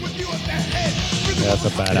 Awakening. that's a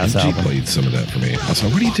badass MG album. played some of that for me. I was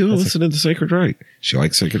like, what are you doing listening to Sacred Right? She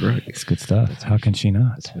likes Sacred Right. It's good stuff. How can she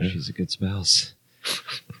not? She's a good spouse.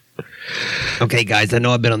 Okay, guys, I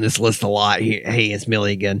know I've been on this list a lot. Hey, it's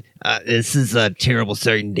Millie again. This is a Terrible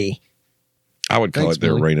Certainty. I would call Thanks, it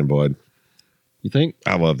their Billy. Rain and Blood. You think?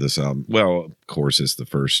 I love this album. Well, of course, it's the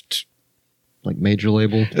first Major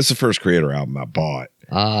label? It's the first Creator album I bought,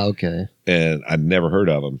 Ah, okay. and I'd never heard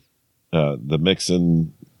of them. The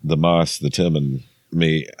Mixon, the Moss, the Tim, and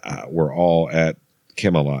me were all at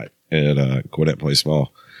Camelot at Gwinnett Place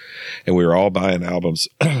Mall, and we were all buying albums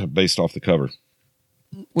based off the cover.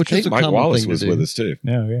 Which I is think a Mike common Wallace thing was to do. with us too.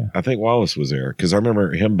 Oh, yeah. I think Wallace was there because I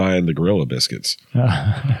remember him buying the Gorilla Biscuits.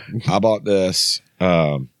 I bought this.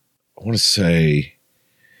 I want to say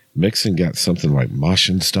Mixon got something like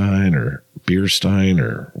Moschenstein or Bierstein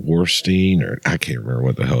or Warstein or I can't remember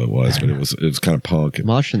what the hell it was, but it was kind of punk.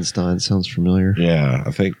 Moschenstein sounds familiar. Yeah,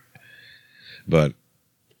 I think. But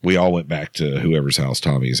we all went back to whoever's house,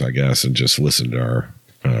 Tommy's, I guess, and just listened to our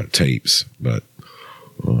tapes. But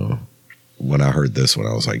when I heard this one,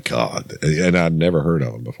 I was like, God. And I'd never heard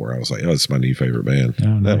of them before. I was like, oh, it's my new favorite band.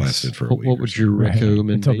 Oh, That nice. lasted for a week. What would your Right. Until the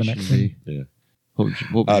recommendation next be? Yeah. What would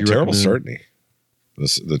you Terrible recommend? Certainty.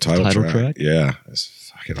 The title track. track? Yeah,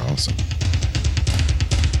 it's fucking awesome.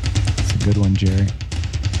 It's a good one, Jerry.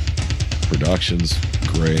 Production's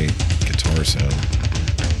great. Guitar sound.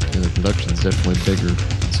 Yeah, the production's definitely bigger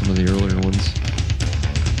than some of the earlier ones.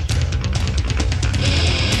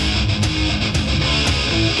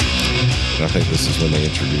 And I think this is when they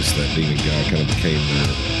introduced that demon guy, kind of became their.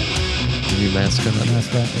 The new mascot.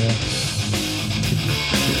 Mascot, yeah.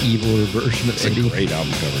 The eviler version of It's a Eddie. great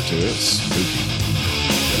album cover, too. It's spooky.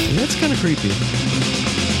 Yeah, that's kind of creepy.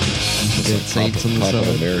 Dead Saints on the Papa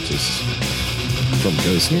side. Emeritus from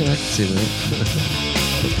Ghost. Yeah, I can see that.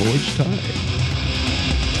 The Voyage Tide.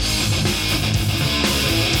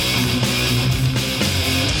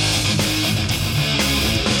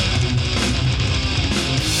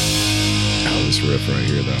 Oh, this riff right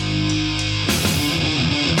here, though.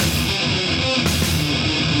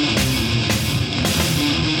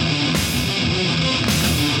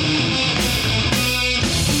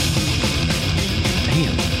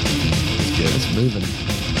 Damn. It's moving.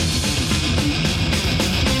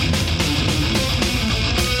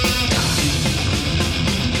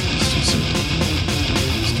 It's too simple.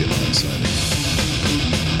 It's getting all excited.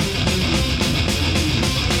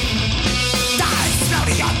 Die,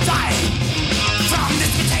 slowly you're dying from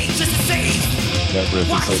this contagious disease. That riff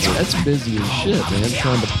is so good. That's busy as shit, man.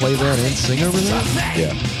 Trying to play that and sing over that.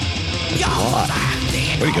 Yeah. It's a lot.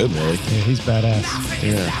 Pretty good, Willie. Yeah, he's badass.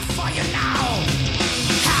 Yeah.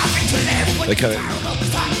 They kind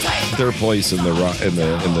of their place in the rock in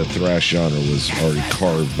the thrash genre was already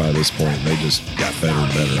carved by this point. They just got better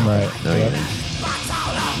and better. Right. Oh, Yep. yeah.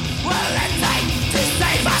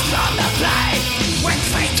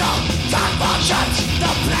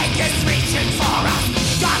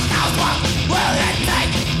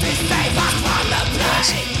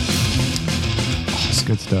 It's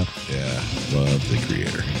good stuff. Yeah, love the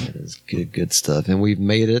Creator. That is good stuff. And we've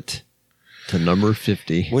made it to number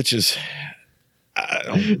 50. Which is, I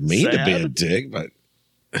don't mean to be a Sad. dick, but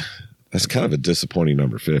that's kind of a disappointing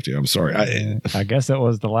number 50. I'm sorry. I guess that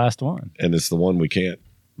was the last one. And it's the one we can't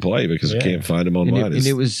play because we Yeah. can't find them And online.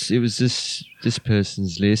 it was this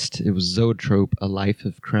person's list. It was Zoetrope, A Life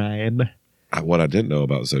of Crime. what I didn't know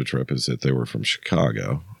about Zoetrope is that they were from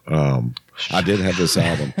Chicago. I did have this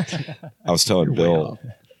album. I was telling Bill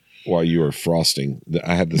while you were frosting that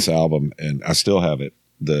I had this album, and I still have it.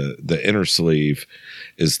 The inner sleeve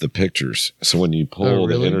is the pictures. So when you pull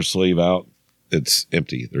the inner sleeve out, it's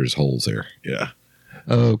empty. There's holes there. Yeah.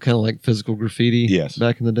 Oh, kind of like physical graffiti. Yes.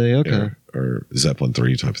 Back in the day. Okay. Yeah. Or Zeppelin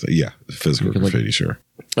 3 type of thing. Yeah. Physical graffiti, sure.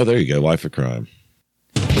 Oh, there you go. Life of Crime.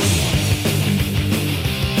 Good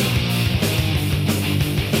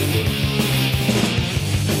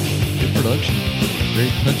production. Very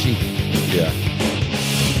punchy. Yeah.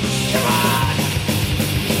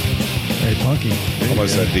 Very punky.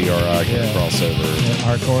 Almost that DRI kind of crossover. Yeah,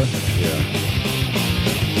 hardcore. Yeah.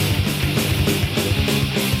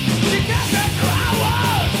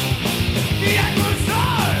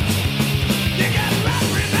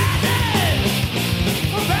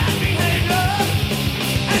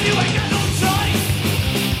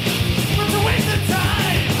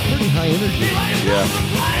 Pretty high energy. Yeah.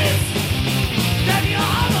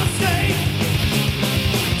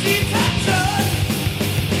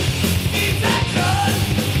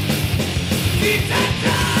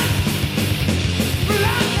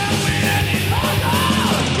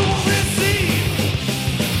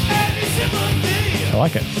 I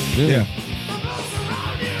like it. Yeah.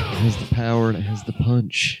 It has the power and it has the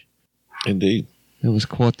punch. Indeed. That was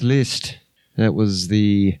quite the list. That was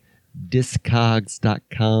the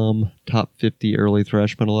Discogs.com top 50 early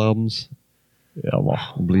thrash metal albums. Yeah,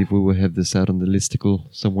 well, I believe we will have this out on the listicle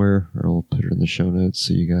somewhere, or I'll put it in the show notes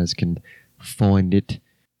so you guys can find it.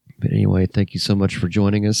 But anyway, thank you so much for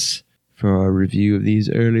joining us for our review of these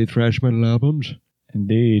early thrash metal albums.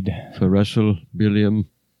 indeed. For Russell, William,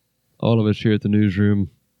 all of us here at the newsroom,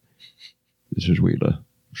 this is Wheeler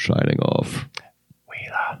signing off.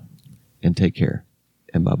 Wheeler. And take care.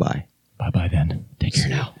 And bye-bye. Bye-bye then. Take care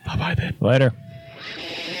now. Bye-bye then. Later.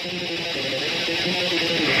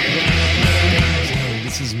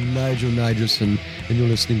 This is Nigel Nigelson, and you're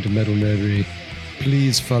listening to Metal Nerdery.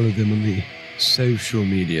 Please follow them on the social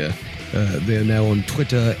media. They are now on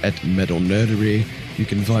Twitter at Metal Nerdery. You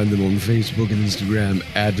can find them on Facebook and Instagram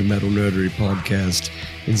at Metal Nerdery Podcast,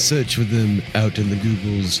 and search for them out in the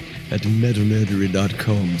Googles at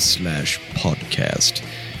metalnerdery.com/podcast.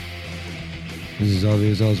 This is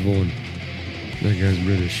Obvious Osborne. That guy's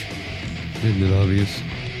British. Isn't it obvious?